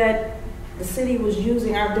noticed that the city was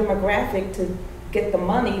using our demographic to get the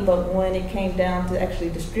money, but when it came down to actually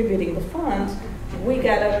distributing the funds, we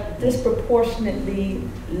got a disproportionately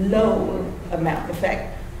low amount. In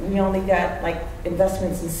fact, we only got like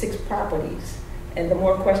investments in 6 properties. And the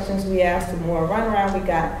more questions we asked, the more runaround we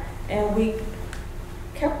got. And we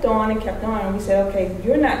kept on and kept on. And we said, okay,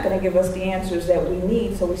 you're not going to give us the answers that we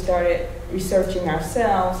need. So we started researching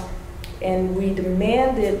ourselves. And we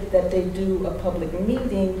demanded that they do a public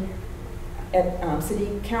meeting at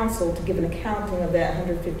City Council to give an accounting of that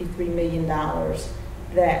 $153 million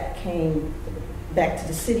that came back to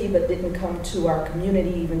the city but didn't come to our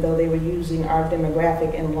community, even though they were using our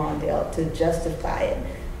demographic in Lawndale to justify it.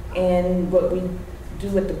 And what we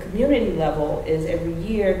do at the community level is every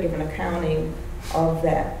year give an accounting of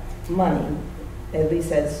that money, at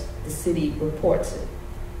least as the city reports it.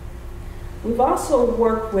 We've also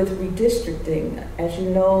worked with redistricting. As you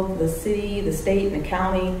know, the city, the state, and the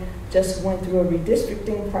county just went through a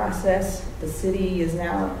redistricting process. The city is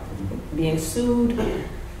now being sued.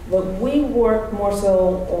 But we worked more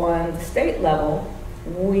so on the state level.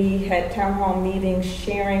 We had town hall meetings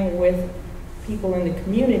sharing with people in the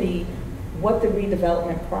community what the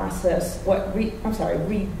redevelopment process,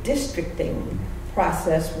 redistricting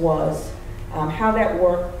process was, how that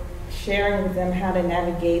worked, sharing with them how to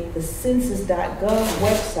navigate the census.gov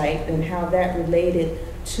website and how that related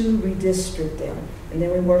to redistricting. And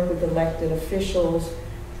then we worked with elected officials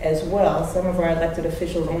as well. Some of our elected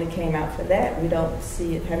officials only came out for that. We don't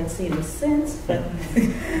see it, haven't seen them since, but,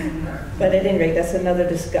 but at any rate, that's another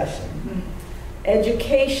discussion.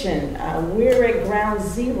 Education, we're at ground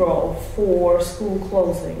zero for school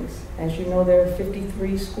closings. As you know, there are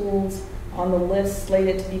 53 schools on the list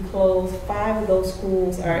slated to be closed. 5 of those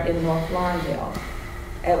schools are in North Lawndale.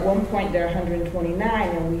 At one point, there are 129,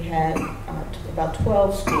 and we had about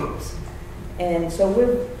 12 schools. And so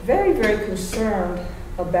we're very, very concerned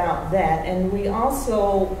about that. And we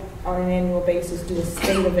also, on an annual basis, do a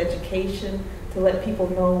state of education to let people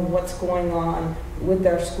know what's going on with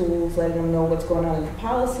our schools, letting them know what's going on at the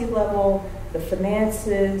policy level, the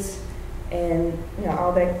finances, and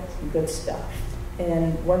all that good stuff.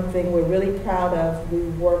 And one thing we're really proud of, we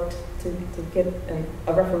worked to get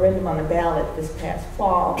a referendum on the ballot this past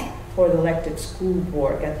fall for the elected school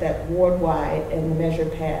board, got that ward-wide, and the measure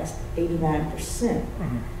passed 89%.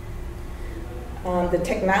 The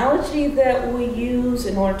technology that we use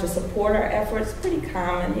in order to support our efforts, pretty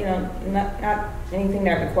common, not anything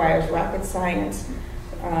that requires rocket science.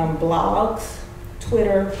 Blogs,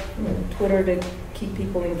 Twitter, Twitter to keep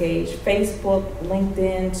people engaged, Facebook,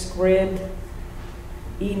 LinkedIn, Scribd,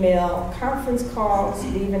 email, conference calls.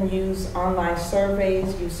 We even use online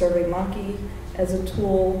surveys, use SurveyMonkey as a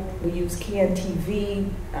tool. We use CAN TV,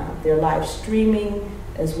 their live streaming,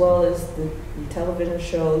 as well as the television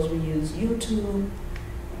shows. We use YouTube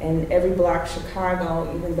and Every Block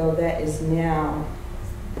Chicago, even though that is now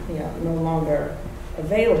no longer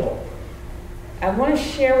available. I want to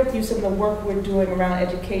share with you some of the work we're doing around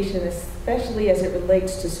education, especially as it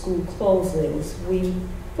relates to school closings. We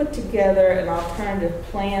put together an alternative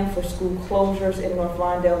plan for school closures in North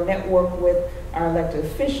Lawndale, network with our elected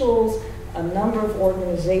officials, a number of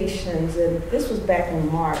organizations, and this was back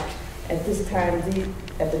in March. At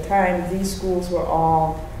the time, these schools were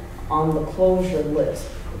all on the closure list,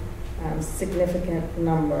 significant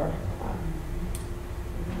number.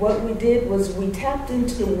 What we did was we tapped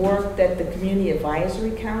into the work that the Community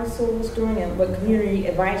Advisory Council was doing, and what Community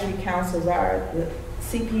Advisory Councils are. The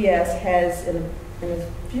CPS has in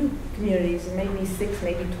a few communities, maybe 6,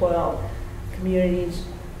 maybe 12 communities,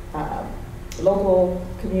 local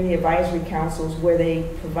community advisory councils where they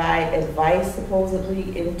provide advice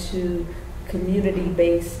supposedly into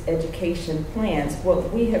community-based education plans.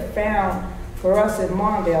 What we have found for us in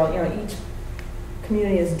Lawndale, each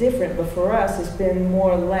community is different, but for us it's been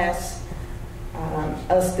more or less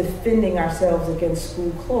us defending ourselves against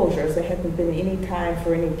school closures. There hasn't been any time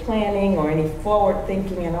for any planning or any forward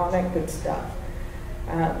thinking and all that good stuff.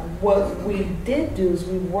 What we did do is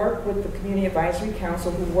we worked with the Community Advisory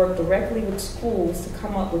Council, who worked directly with schools to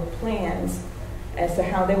come up with plans as to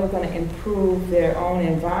how they were going to improve their own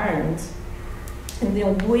environments. And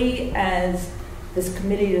then we, as this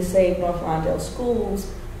Committee to Save North Lawndale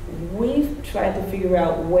Schools, we've tried to figure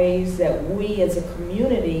out ways that we as a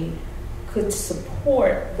community could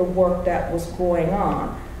support the work that was going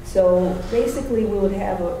on. So basically we would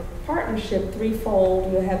have a partnership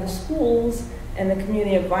threefold. We would have the schools and the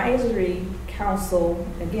Community Advisory Council.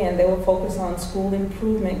 Again, they would focus on school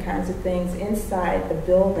improvement kinds of things inside the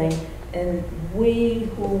building. And we,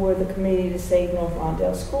 who were the Committee to Save North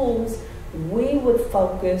Lawndale Schools, we would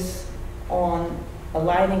focus on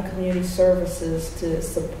aligning community services to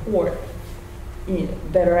support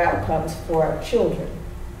better outcomes for our children.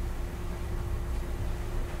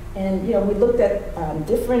 And we looked at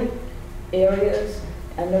different areas.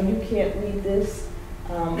 I know you can't read this.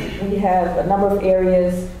 We have a number of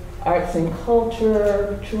areas: arts and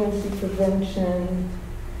culture, truancy prevention,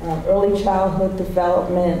 early childhood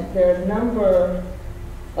development. There are a number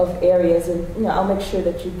of areas, and I'll make sure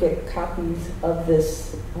that you get copies of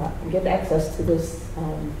this, get access to this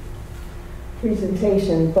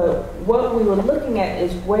presentation. But what we were looking at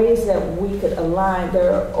is ways that we could align.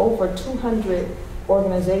 There are over 200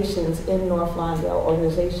 organizations in North Lawndale,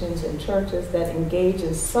 organizations and churches that engage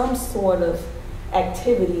in some sort of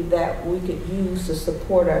activity that we could use to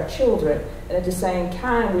support our children. And at the same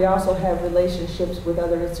time, we also have relationships with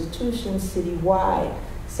other institutions citywide.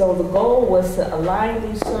 So the goal was to align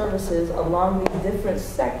these services along these different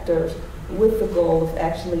sectors with the goal of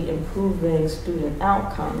actually improving student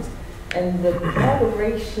outcomes. And the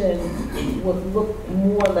collaboration would look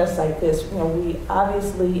more or less like this. We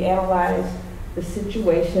obviously analyzed the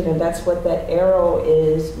situation, and that's what that arrow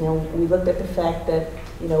is. We looked at the fact that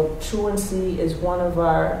truancy is one of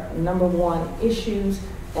our #1 issues,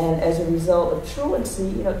 and as a result of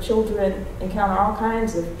truancy, children encounter all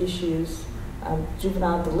kinds of issues.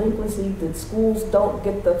 Juvenile delinquency, that schools don't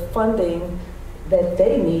get the funding that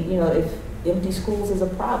they need. If empty schools is a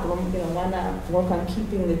problem, why not work on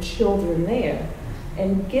keeping the children there?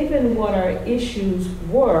 And given what our issues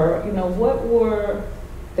were, what were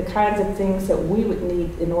the kinds of things that we would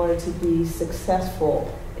need in order to be successful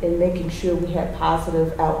in making sure we had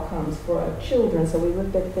positive outcomes for our children? So we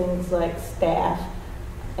looked at things like staff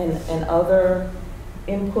and other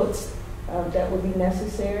inputs that would be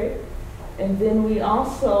necessary. And then we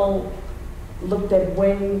also looked at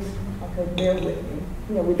ways, okay, bear with me.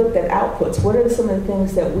 We looked at outputs. What are some of the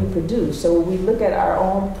things that we produce? So we looked at our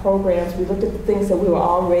own programs. We looked at the things that we were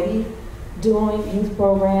already doing, youth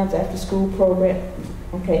programs, after school programs,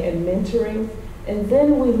 okay, and mentoring. And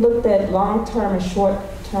then we looked at long-term and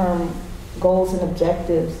short-term goals and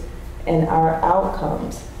objectives and our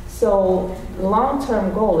outcomes. So the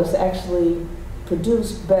long-term goal is to actually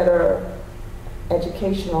produce better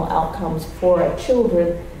educational outcomes for our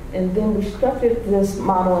children. And then we structured this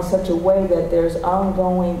model in such a way that there's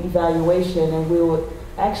ongoing evaluation, and we would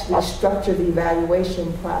actually structure the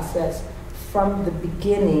evaluation process from the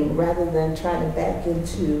beginning rather than trying to back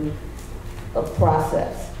into a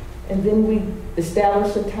process. And then we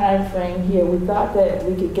established a time frame here. We thought that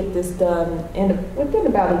we could get this done within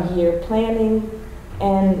about a year, planning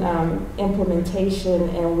and implementation,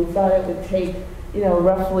 and we thought it would take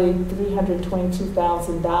roughly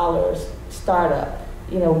 $322,000 startup.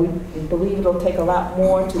 We believe it'll take a lot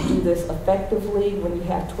more to do this effectively when you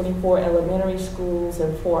have 24 elementary schools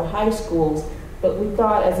and 4 high schools. But we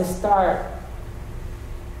thought as a start,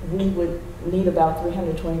 we would need about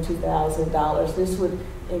 $322,000. This would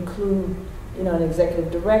include, an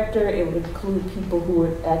executive director. It would include people who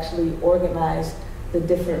would actually organize the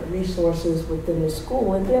different resources within the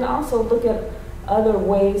school, and then also look at other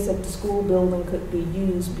ways that the school building could be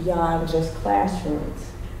used beyond just classrooms.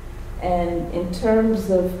 And in terms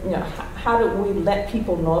of, how do we let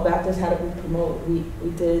people know about this? How do we promote? We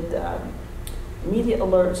did media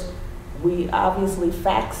alerts. We obviously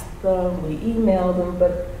faxed them, we emailed them,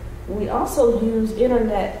 but we also used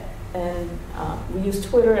internet, and we used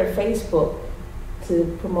Twitter and Facebook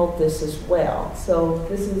to promote this as well. So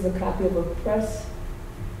this is a copy of a press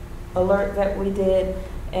alert that we did.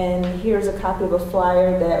 And here's a copy of a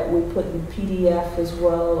flyer that we put in PDF as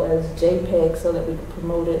well as JPEG so that we could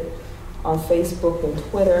promote it on Facebook and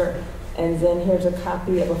Twitter. And then here's a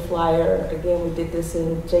copy of a flyer. Again, we did this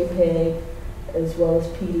in JPEG as well as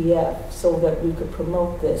PDF so that we could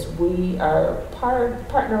promote this. We are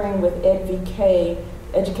partnering with EdVK,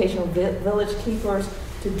 Educational Village Keepers,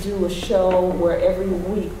 to do a show where every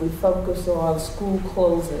week we focus on school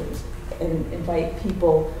closings and invite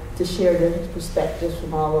people to share their perspectives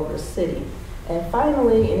from all over the city. And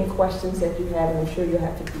finally, any questions that you have, and I'm sure you'll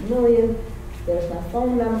have 50 million, there's my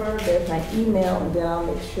phone number, there's my email, and then I'll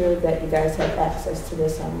make sure that you guys have access to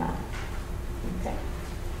this online. Okay.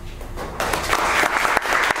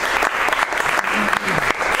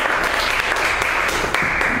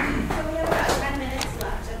 So we have about 10 minutes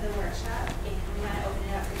left of the workshop, and we want to open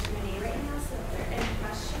it up for Q&A right now, so if there are any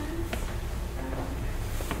questions.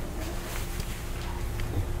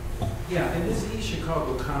 Yeah, in this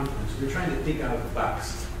eChicago conference, we're trying to think out of the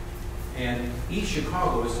box. And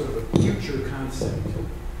eChicago is sort of a future concept.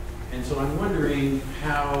 And so I'm wondering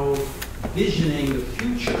how visioning the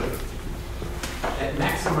future that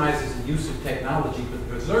maximizes the use of technology but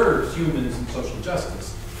preserves humans and social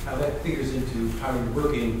justice, how that figures into how you're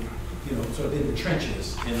working, sort of in the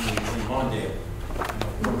trenches in Lawndale,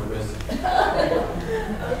 former this.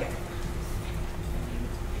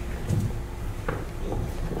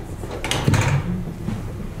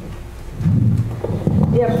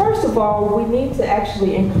 Yeah, first of all, we need to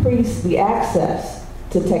actually increase the access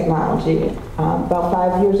to technology. About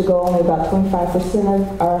 5 years ago, only about 25%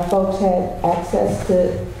 of our folks had access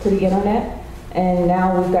to the internet, and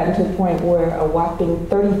now we've gotten to a point where a whopping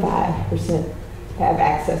 35% have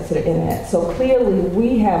access to the internet. So clearly,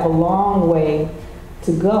 we have a long way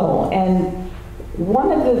to go. And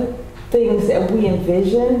one of the things that we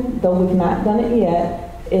envision, though we've not done it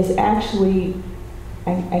yet, is actually,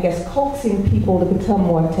 I guess, coaxing people to become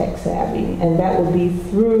more tech savvy. And that would be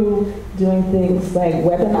through doing things like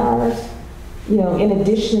webinars, you know, in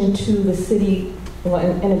addition to the city, well,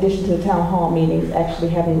 in addition to the town hall meetings, actually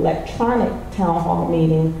having electronic town hall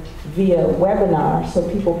meeting via webinar so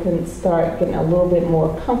people can start getting a little bit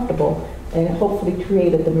more comfortable and hopefully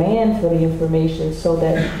create a demand for the information so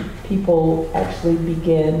that people actually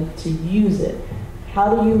begin to use it.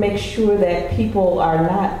 How do you make sure that people are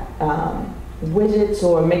not widgets,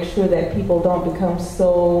 or make sure that people don't become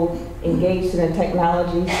so engaged in the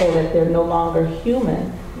technology so that they're no longer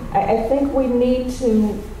human? I think we need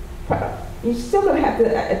to, you're still going to have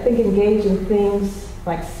to, I think, engage in things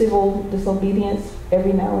like civil disobedience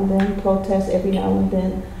every now and then, protests every now and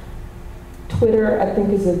then. Twitter, I think,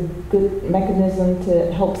 is a good mechanism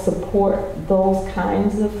to help support those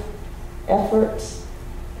kinds of efforts.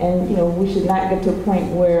 And, you know, we should not get to a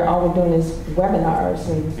point where all we're doing is webinars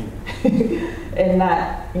and, and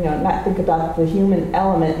not, you know, not think about the human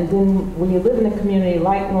element. And then when you live in a community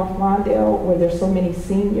like North Lawndale, where there's so many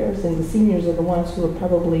seniors, and the seniors are the ones who are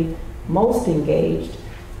probably most engaged,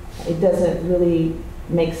 it doesn't really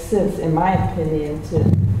make sense, in my opinion,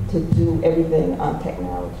 to do everything on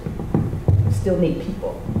technology. We still need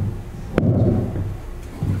people.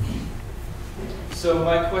 So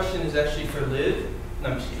my question is actually for Liv. No,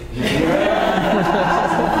 I'm just kidding.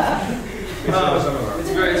 It's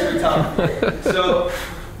very Tom. So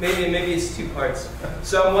maybe it's two parts.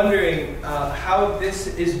 So I'm wondering how this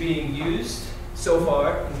is being used so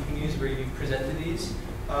far in the communities where you presented these,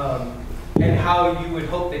 and how you would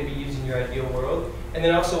hope they'd be used in your ideal world. And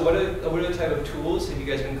then also, what are the type of tools have you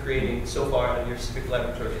guys been creating so far in your civic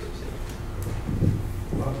laboratories?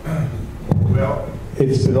 Well,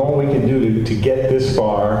 it's been all we can do to get this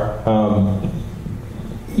far.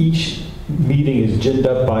 Each meeting is ginned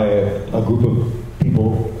up by a group of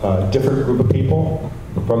people, different group of people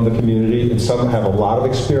from the community, and some have a lot of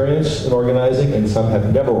experience in organizing, and some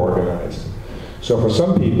have never organized. So for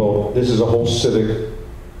some people, this is a whole civic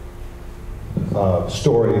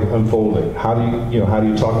story unfolding. How do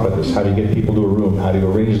you talk about this? How do you get people to a room? How do you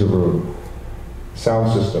arrange the room? Sound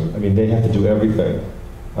system. I mean, they have to do everything.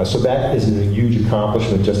 So that is a huge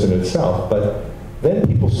accomplishment just in itself. But then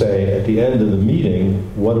people say at the end of the meeting,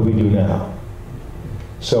 what do we do now?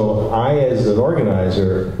 So I, as an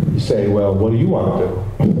organizer, say, well, what do you want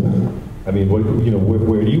to do? I mean, where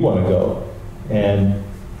do you want to go? And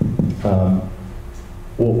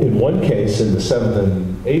well, in one case, in the 7th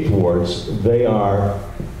and 8th wards, they are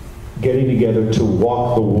getting together to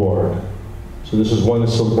walk the ward. So this is one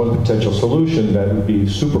potential solution that would be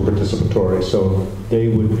super participatory. So they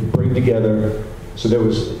would bring together, so there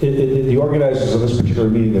was, the organizers of this particular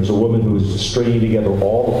meeting, there's a woman who was stringing together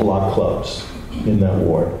all the block clubs in that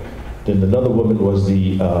ward. Then another woman was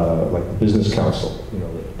the like business council, you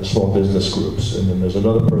know, the small business groups. And then there's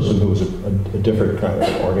another person who was a different kind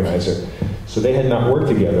of organizer. So they had not worked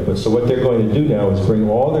together, but so what they're going to do now is bring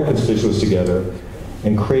all their constituents together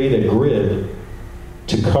and create a grid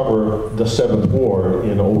to cover the 7th ward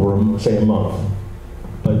in over, say, a month.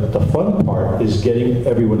 But the fun part is getting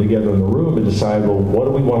everyone together in the room and decide, well, what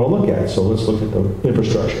do we want to look at? So let's look at the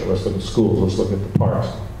infrastructure, let's look at schools, let's look at the parks,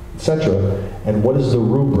 etc. And what is the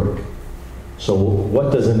rubric? So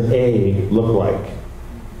what does an A look like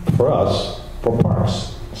for us for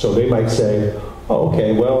parks? So they might say, oh,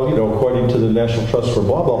 okay, well, you know, according to the National Trust for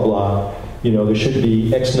blah, blah, blah, you know, there should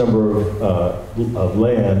be X number of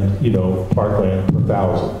land, you know, parkland per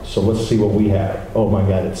 1,000. So let's see what we have. Oh my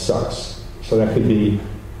God, it sucks. So that could be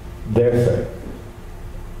their thing.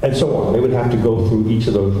 And so on. They would have to go through each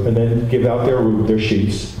of those and then give out their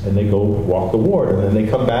sheets, and they go walk the ward. And then they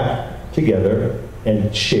come back together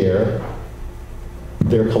and share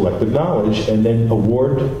their collective knowledge and then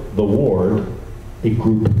award the ward a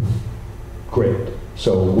group grade.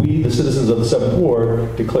 So we, the citizens of the 7th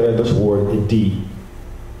ward, declare this ward a D.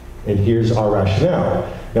 And here's our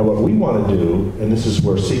rationale. Now what we want to do, and this is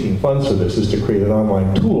where seeking funds for this, is to create an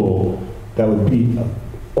online tool that would be,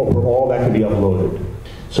 where all that could be uploaded.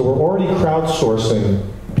 So we're already crowdsourcing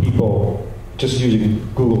people just using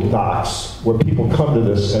Google Docs, where people come to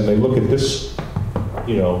this and they look at this,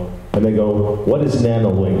 you know, and they go, what is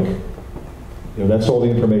NanoLink? You know, that's all the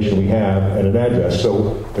information we have and an address.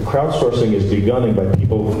 So the crowdsourcing is begun by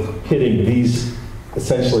people hitting these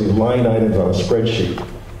essentially line items on a spreadsheet.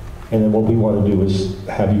 And then what we want to do is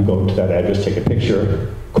have you go to that address, take a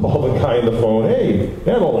picture, call the guy on the phone, hey,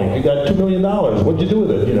 NanoLink, you got $2 million, what'd you do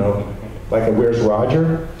with it? You know, like a Where's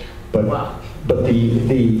Roger? But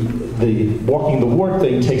the walking the ward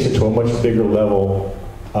thing takes it to a much bigger level.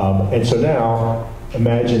 And so now,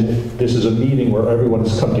 imagine this is a meeting where everyone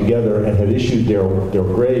has come together and had issued their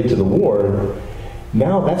grade to the ward.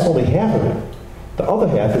 Now that's only half of it. The other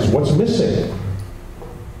half is what's missing.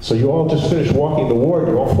 So you all just finished walking the ward,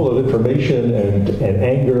 you're all full of information and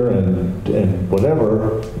anger and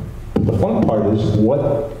whatever. But the fun part is,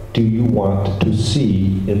 what do you want to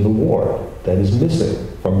see in the ward that is missing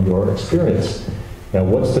from your experience? Now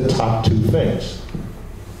what's the top 2 things?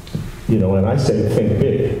 You know, and I say think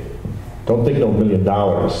big. Don't think no $1 million,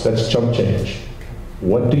 that's chump change.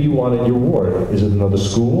 What do you want in your ward? Is it another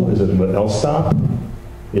school? Is it an L-stop?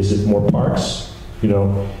 Is it more parks? You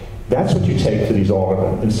know, that's what you take to these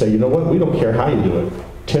aldermen and say, you know what, we don't care how you do it.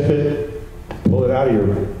 Tip it, pull it out of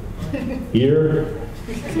your ear,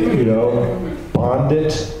 you know, bond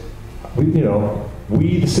it.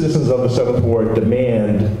 We, the citizens of the 7th Ward,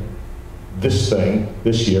 demand this thing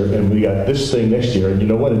this year, and we got this thing next year. And you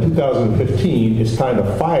know what, in 2015, it's time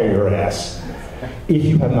to fire your ass if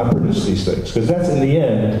you have not produced these things. Because that's, in the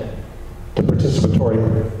end, the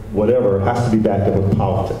participatory whatever has to be backed up with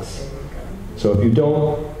politics. So if you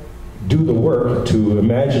don't do the work to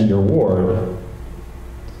imagine your ward,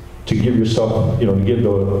 to give yourself, you know, to give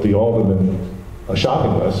the alderman a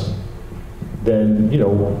shopping list, then, you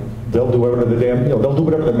know, they'll do whatever they'll do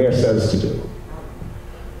whatever the mayor says to do.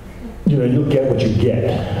 You know, you'll get what you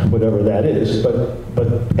get, whatever that is. But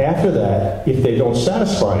after that, if they don't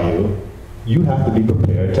satisfy you, you have to be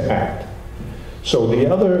prepared to act. So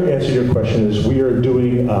the other answer to your question is we are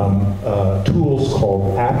doing tools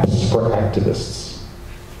called apps for activists.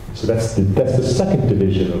 So that's the second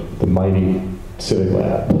division of the mighty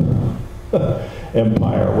CivicLab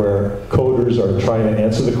empire, where coders are trying to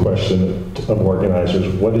answer the question of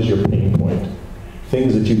organizers, what is your pain point?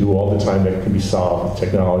 Things that you do all the time that can be solved with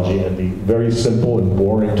technology. And the very simple and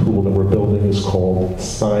boring tool that we're building is called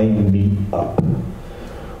Sign Me Up,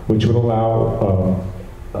 which would allow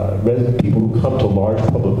people who come to large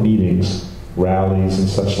public meetings, rallies and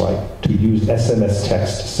such like, to use SMS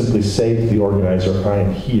text to simply say to the organizer, I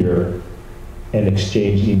am here, and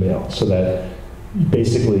exchange email. So that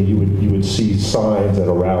basically you would see signs at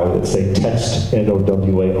a rally that say text NOWAR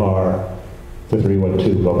to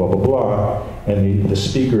 312 blah blah blah blah, and the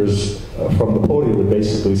speakers from the podium would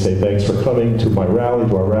basically say, thanks for coming to my rally,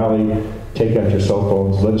 to our rally, take out your cell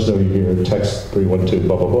phones, let us know you're here, text 312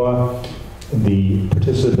 blah blah blah. The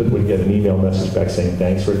participant would get an email message back saying,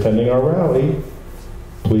 thanks for attending our rally,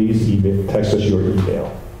 please text us your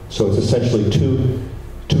email. So it's essentially two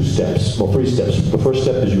steps, well, 3 steps. The first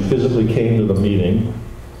step is you physically came to the meeting.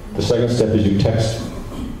 The second step is you text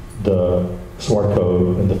the smart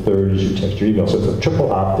code, and the third is you text your email. So it's a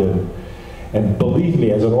triple opt-in. And believe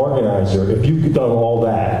me, as an organizer, if you've done all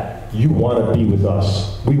that, you want to be with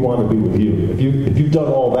us. We want to be with you. If you've done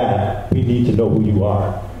all that, we need to know who you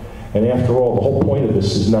are. And after all, the whole point of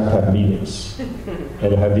this is not to have meetings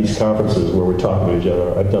and to have these conferences where we're talking to each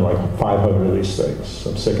other. I've done like 500 of these things.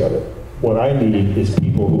 I'm sick of it. What I need is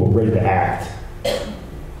people who are ready to act.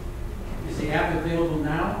 Is the app available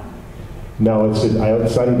now? No, it's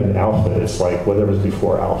not even alpha. It's like whatever's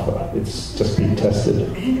before alpha. It's just being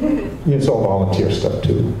tested. It's all volunteer stuff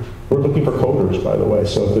too. We're looking for coders, by the way.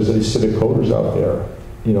 So if there's any civic coders out there,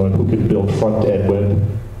 you know, and who could build front-end web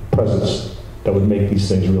presence that would make these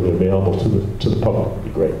things really available to the public, would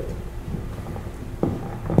be great.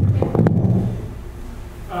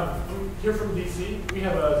 I'm here from DC. We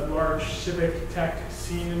have a large civic tech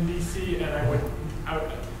scene in DC, and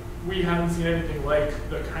we haven't seen anything like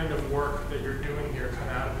the kind of work that you're doing here come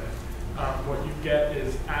out of it. What you get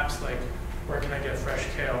is apps like, where can I get fresh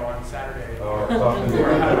kale on Saturday? Or how do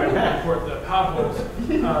I report the potholes?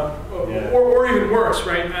 Or even worse,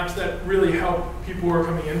 right? Apps that really help people who are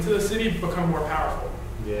coming into the city become more powerful.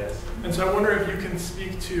 Yes. And so I wonder if you can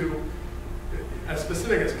speak to, as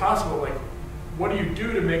specific as possible, like, what do you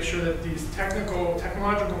do to make sure that these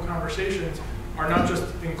technological conversations are not just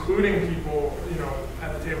including people, you know,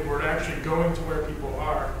 at the table, we're actually going to where people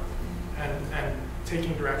are and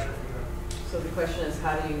taking direction from them. So the question is,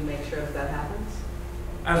 how do you make sure that happens?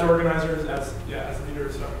 As organizers, as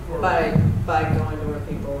leaders, by going to where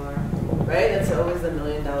people are. right? That's always the $1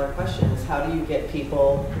 million question is how do you get the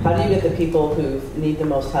people who need the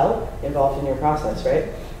most help involved in your process, right?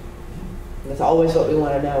 That's always what we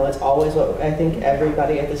want to know. It's always what I think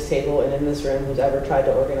everybody at this table and in this room who's ever tried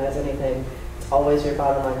to organize anything, it's always your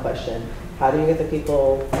bottom line question. How do you get the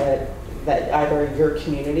people that either your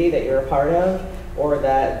community that you're a part of or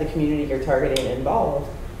that the community you're targeting involved?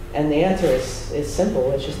 And the answer is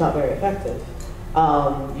simple. It's just not very effective.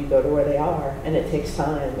 You go to where they are, and it takes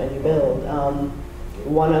time, and you build.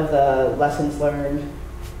 One of the lessons learned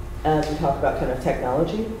as we talk about kind of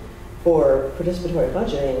technology for participatory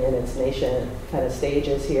budgeting in its nation kind of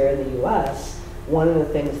stages here in the U.S., one of the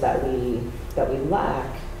things that we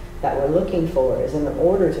lack, that we're looking for, is in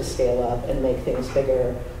order to scale up and make things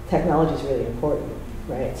bigger, technology is really important,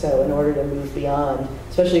 right? So in order to move beyond,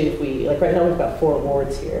 especially if we, like right now we've got 4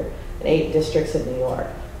 wards here and 8 districts in New York,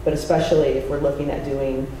 but especially if we're looking at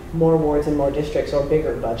doing more wards and more districts or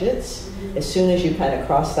bigger budgets, as soon as you kind of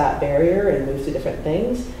cross that barrier and move to different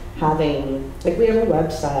things, having, like we have a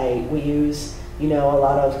website, we use, a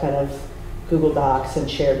lot of kind of Google Docs and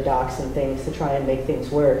shared docs and things to try and make things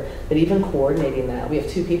work. But even coordinating that, we have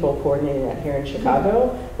 2 people coordinating that here in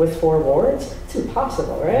Chicago with 4 wards. It's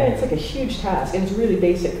impossible, right? It's like a huge task, and it's really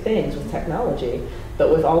basic things with technology.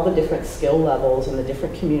 But with all the different skill levels and the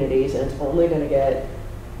different communities, and it's only going to get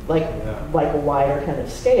like a wider kind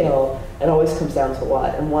of scale, it always comes down to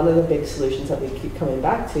what? And one of the big solutions that we keep coming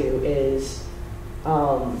back to is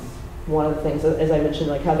one of the things, as I mentioned,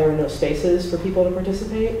 like how there are no spaces for people to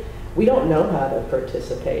participate. We don't know how to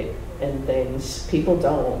participate in things. People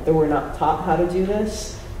don't. We're not taught how to do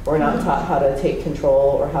this. We're not taught how to take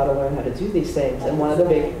control or how to learn how to do these things. And one of the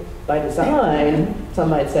big, by design, some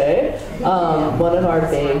might say, one of our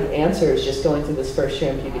big answers just going through this first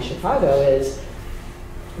year in PB Chicago is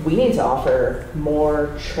we need to offer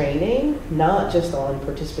more training, not just on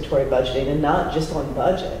participatory budgeting and not just on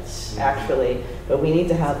budgets, actually, but we need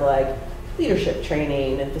to have like leadership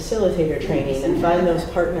training and facilitator training and find those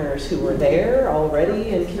partners who were there already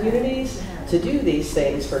in communities to do these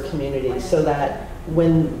things for communities so that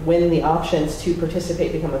when the options to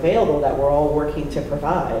participate become available, that we're all working to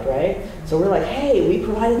provide, right? So we're like, hey, we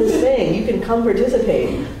provided this thing. You can come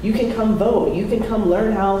participate. You can come vote. You can come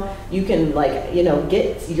learn how you can, like,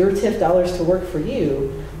 get your TIF dollars to work for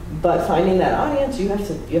you. But finding that audience, you have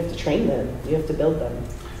to train them. You have to build them.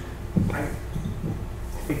 I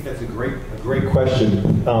think that's a great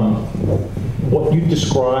question. What you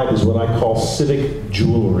describe is what I call civic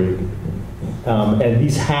jewelry. And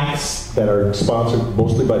these hacks that are sponsored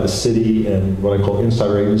mostly by the city and what I call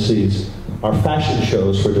insider agencies are fashion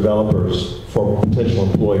shows for developers, for potential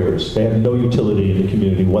employers. They have no utility in the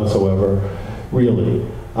community whatsoever, really.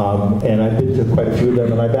 And I've been to quite a few of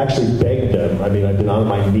them, and I've actually begged them. I mean, I've been on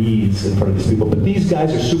my knees in front of these people. But these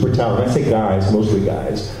guys are super talented. I say guys, mostly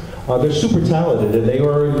guys. They're super talented, and they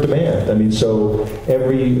are in demand. I mean, so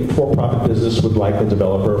every for-profit business would like a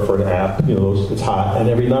developer for an app. It's hot, and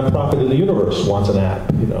every nonprofit in the universe wants an app.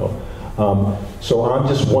 So I'm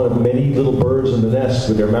just one of many little birds in the nest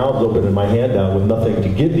with their mouths open and my hand out with nothing to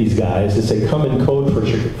give these guys to say, come and code for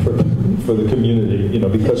the community.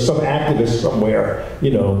 Because some activist somewhere,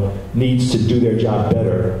 needs to do their job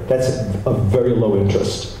better. That's of very low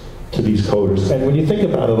interest to these coders. And when you think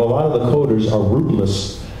about it, a lot of the coders are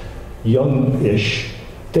rootless. Young-ish,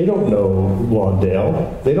 they don't know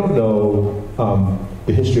Lawndale, they don't know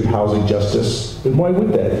the history of housing justice, and why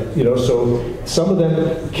would they? So some of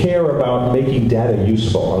them care about making data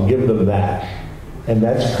useful. I'll give them that, and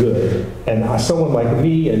that's good. And someone like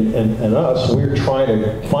me and us, we're trying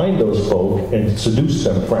to find those folk and seduce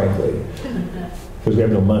them, frankly, because we have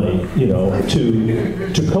no money,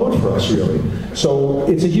 to code for us, really. So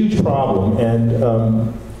it's a huge problem, and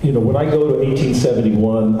when I go to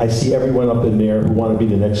 1871, I see everyone up in there who want to be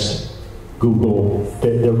the next Google.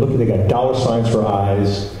 They're looking. They got dollar signs for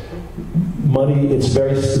eyes. Money. It's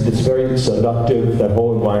very seductive. That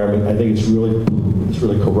whole environment. I think it's really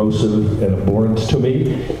corrosive and abhorrent to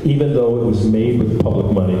me. Even though it was made with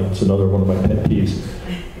public money. It's another one of my pet peeves.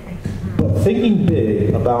 But thinking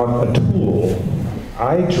big about a tool,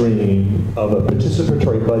 I dream of a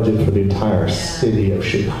participatory budget for the entire city of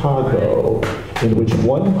Chicago, in which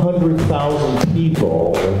 100,000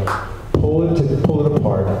 people pull it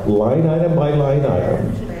apart, line item by line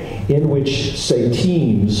item, in which, say,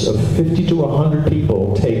 teams of 50 to 100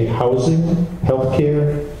 people take housing,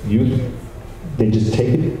 healthcare, youth. They just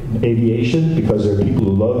take it, aviation, because there are people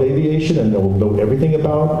who love aviation and they'll know everything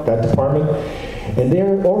about that department. And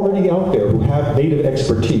they're already out there who have native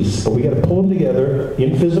expertise, but we got to pull them together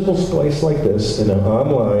in physical space like this and then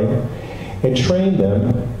online, and train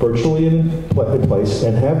them virtually in place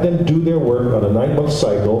and have them do their work on a 9-month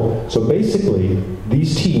cycle. So basically,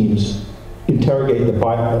 these teams interrogate the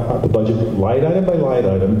budget line item by line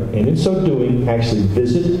item, and in so doing, actually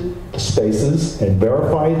visit the spaces and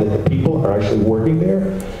verify that the people are actually working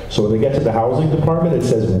there. So when they get to the housing department, it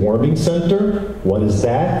says warming center. What is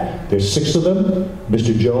that? There's 6 of them.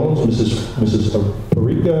 Mr. Jones, Mrs.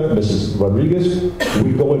 Perica, Mrs. Rodriguez.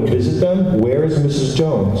 We go and visit them. Where is Mrs.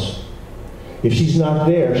 Jones? If she's not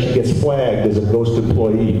there, she gets flagged as a ghost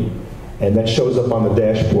employee, and that shows up on the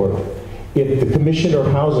dashboard. If the Commissioner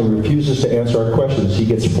of Housing refuses to answer our questions, he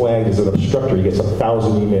gets flagged as an obstructor. He gets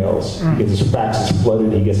 1,000 emails. He gets his faxes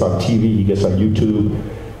flooded. He gets on TV. He gets on YouTube.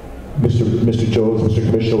 Mr. Jones, Mr.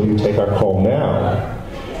 Commissioner, will you take our call now?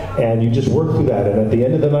 And you just work through that. And at the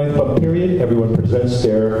end of the 9-month period, everyone presents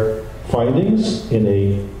their findings in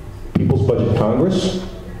a People's Budget Congress,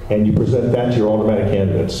 and you present that to your automatic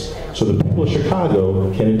candidates. So the people of Chicago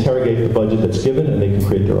can interrogate the budget that's given, and they can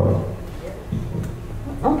create their own.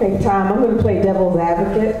 Okay, Tom, I'm going to play devil's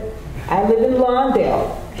advocate. I live in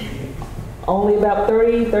Lawndale. Only about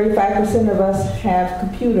 35% of us have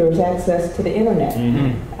computers, access to the internet.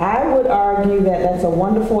 I would argue that that's a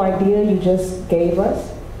wonderful idea you just gave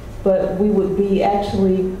us, but we would be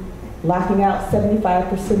actually locking out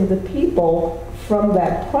 75% of the people from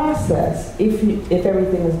that process if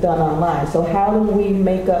everything is done online. So how do we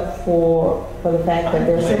make up for the fact that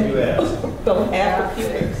there's some people don't have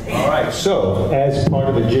computers? All right, so as part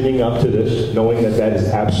of the ginning up to this, knowing that that is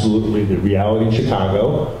absolutely the reality in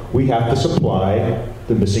Chicago, we have to supply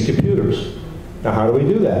the missing computers. Now, how do we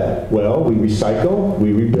do that? Well, we recycle,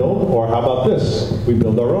 we rebuild, or how about this? We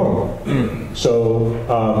build our own. So,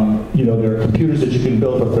 you know, there are computers that you can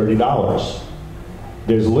build for $30.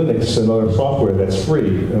 There's Linux and other software that's free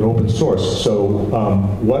and open source. So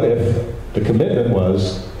what if the commitment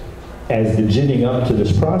was, as the ginning up to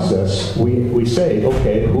this process, we say,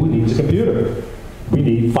 okay, who needs a computer? We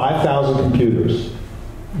need 5,000 computers,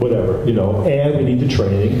 whatever, you know, and we need the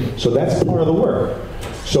training. So that's part of the work.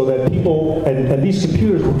 So that people, and these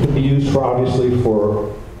computers can be used for, obviously,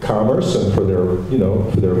 for commerce and for their, you know,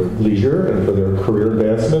 for their leisure and for their career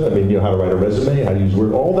advancement. I mean, you know, how to write a resume, how to use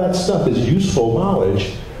Word, all that stuff is useful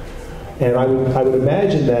knowledge. And I would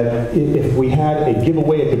imagine that if we had a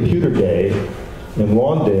giveaway a computer day in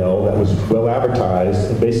Lawndale that was well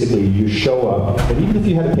advertised, and basically you show up, and even if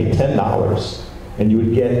you had to pay $10, and you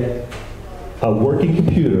would get a working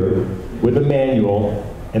computer with a manual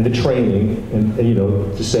and the training, and you know,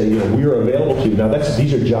 to say, you know, we are available to you. Now,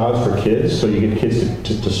 these are jobs for kids, so you get kids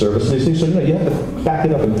to service these things. So, you know, you have to back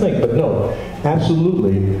it up and think. But no,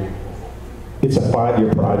 absolutely, it's a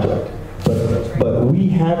 5-year project. But we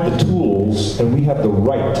have the tools, and we have the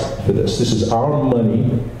right for this. This is our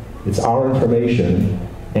money. It's our information.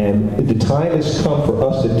 And the time has come for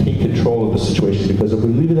us to take control of the situation, because if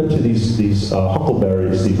we leave it up to these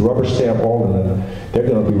huckleberries, these rubber stamp aldermen, they're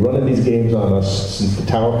going to be running these games on us since the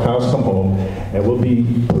cows come home, and we'll be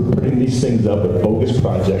putting these things up at bogus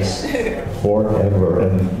projects forever.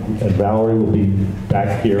 And Valerie will be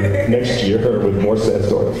back here next year with more sad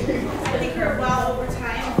stories. I think we're well over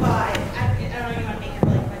time, but I don't even want to make it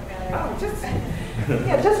really quick, Valerie.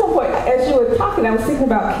 Yeah, just one point. As you were talking, I was thinking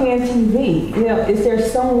about CAN TV. You know, is there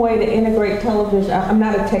some way to integrate television? I'm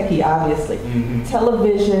not a techie, obviously.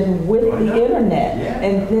 Television with the internet,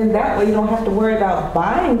 and then that way you don't have to worry about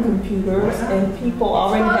buying computers, and people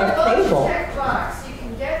already have cable. Checkbox, you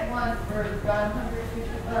can get one for about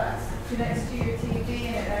 $150. Connects to your TV,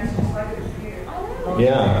 and it acts just like a computer.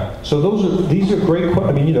 Yeah, so these are great.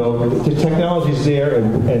 I mean, you know, the technology's there,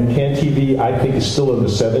 and CAN TV, I think, is still in the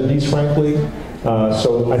 70s, frankly.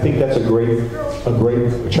 So I think that's a great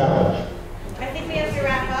challenge.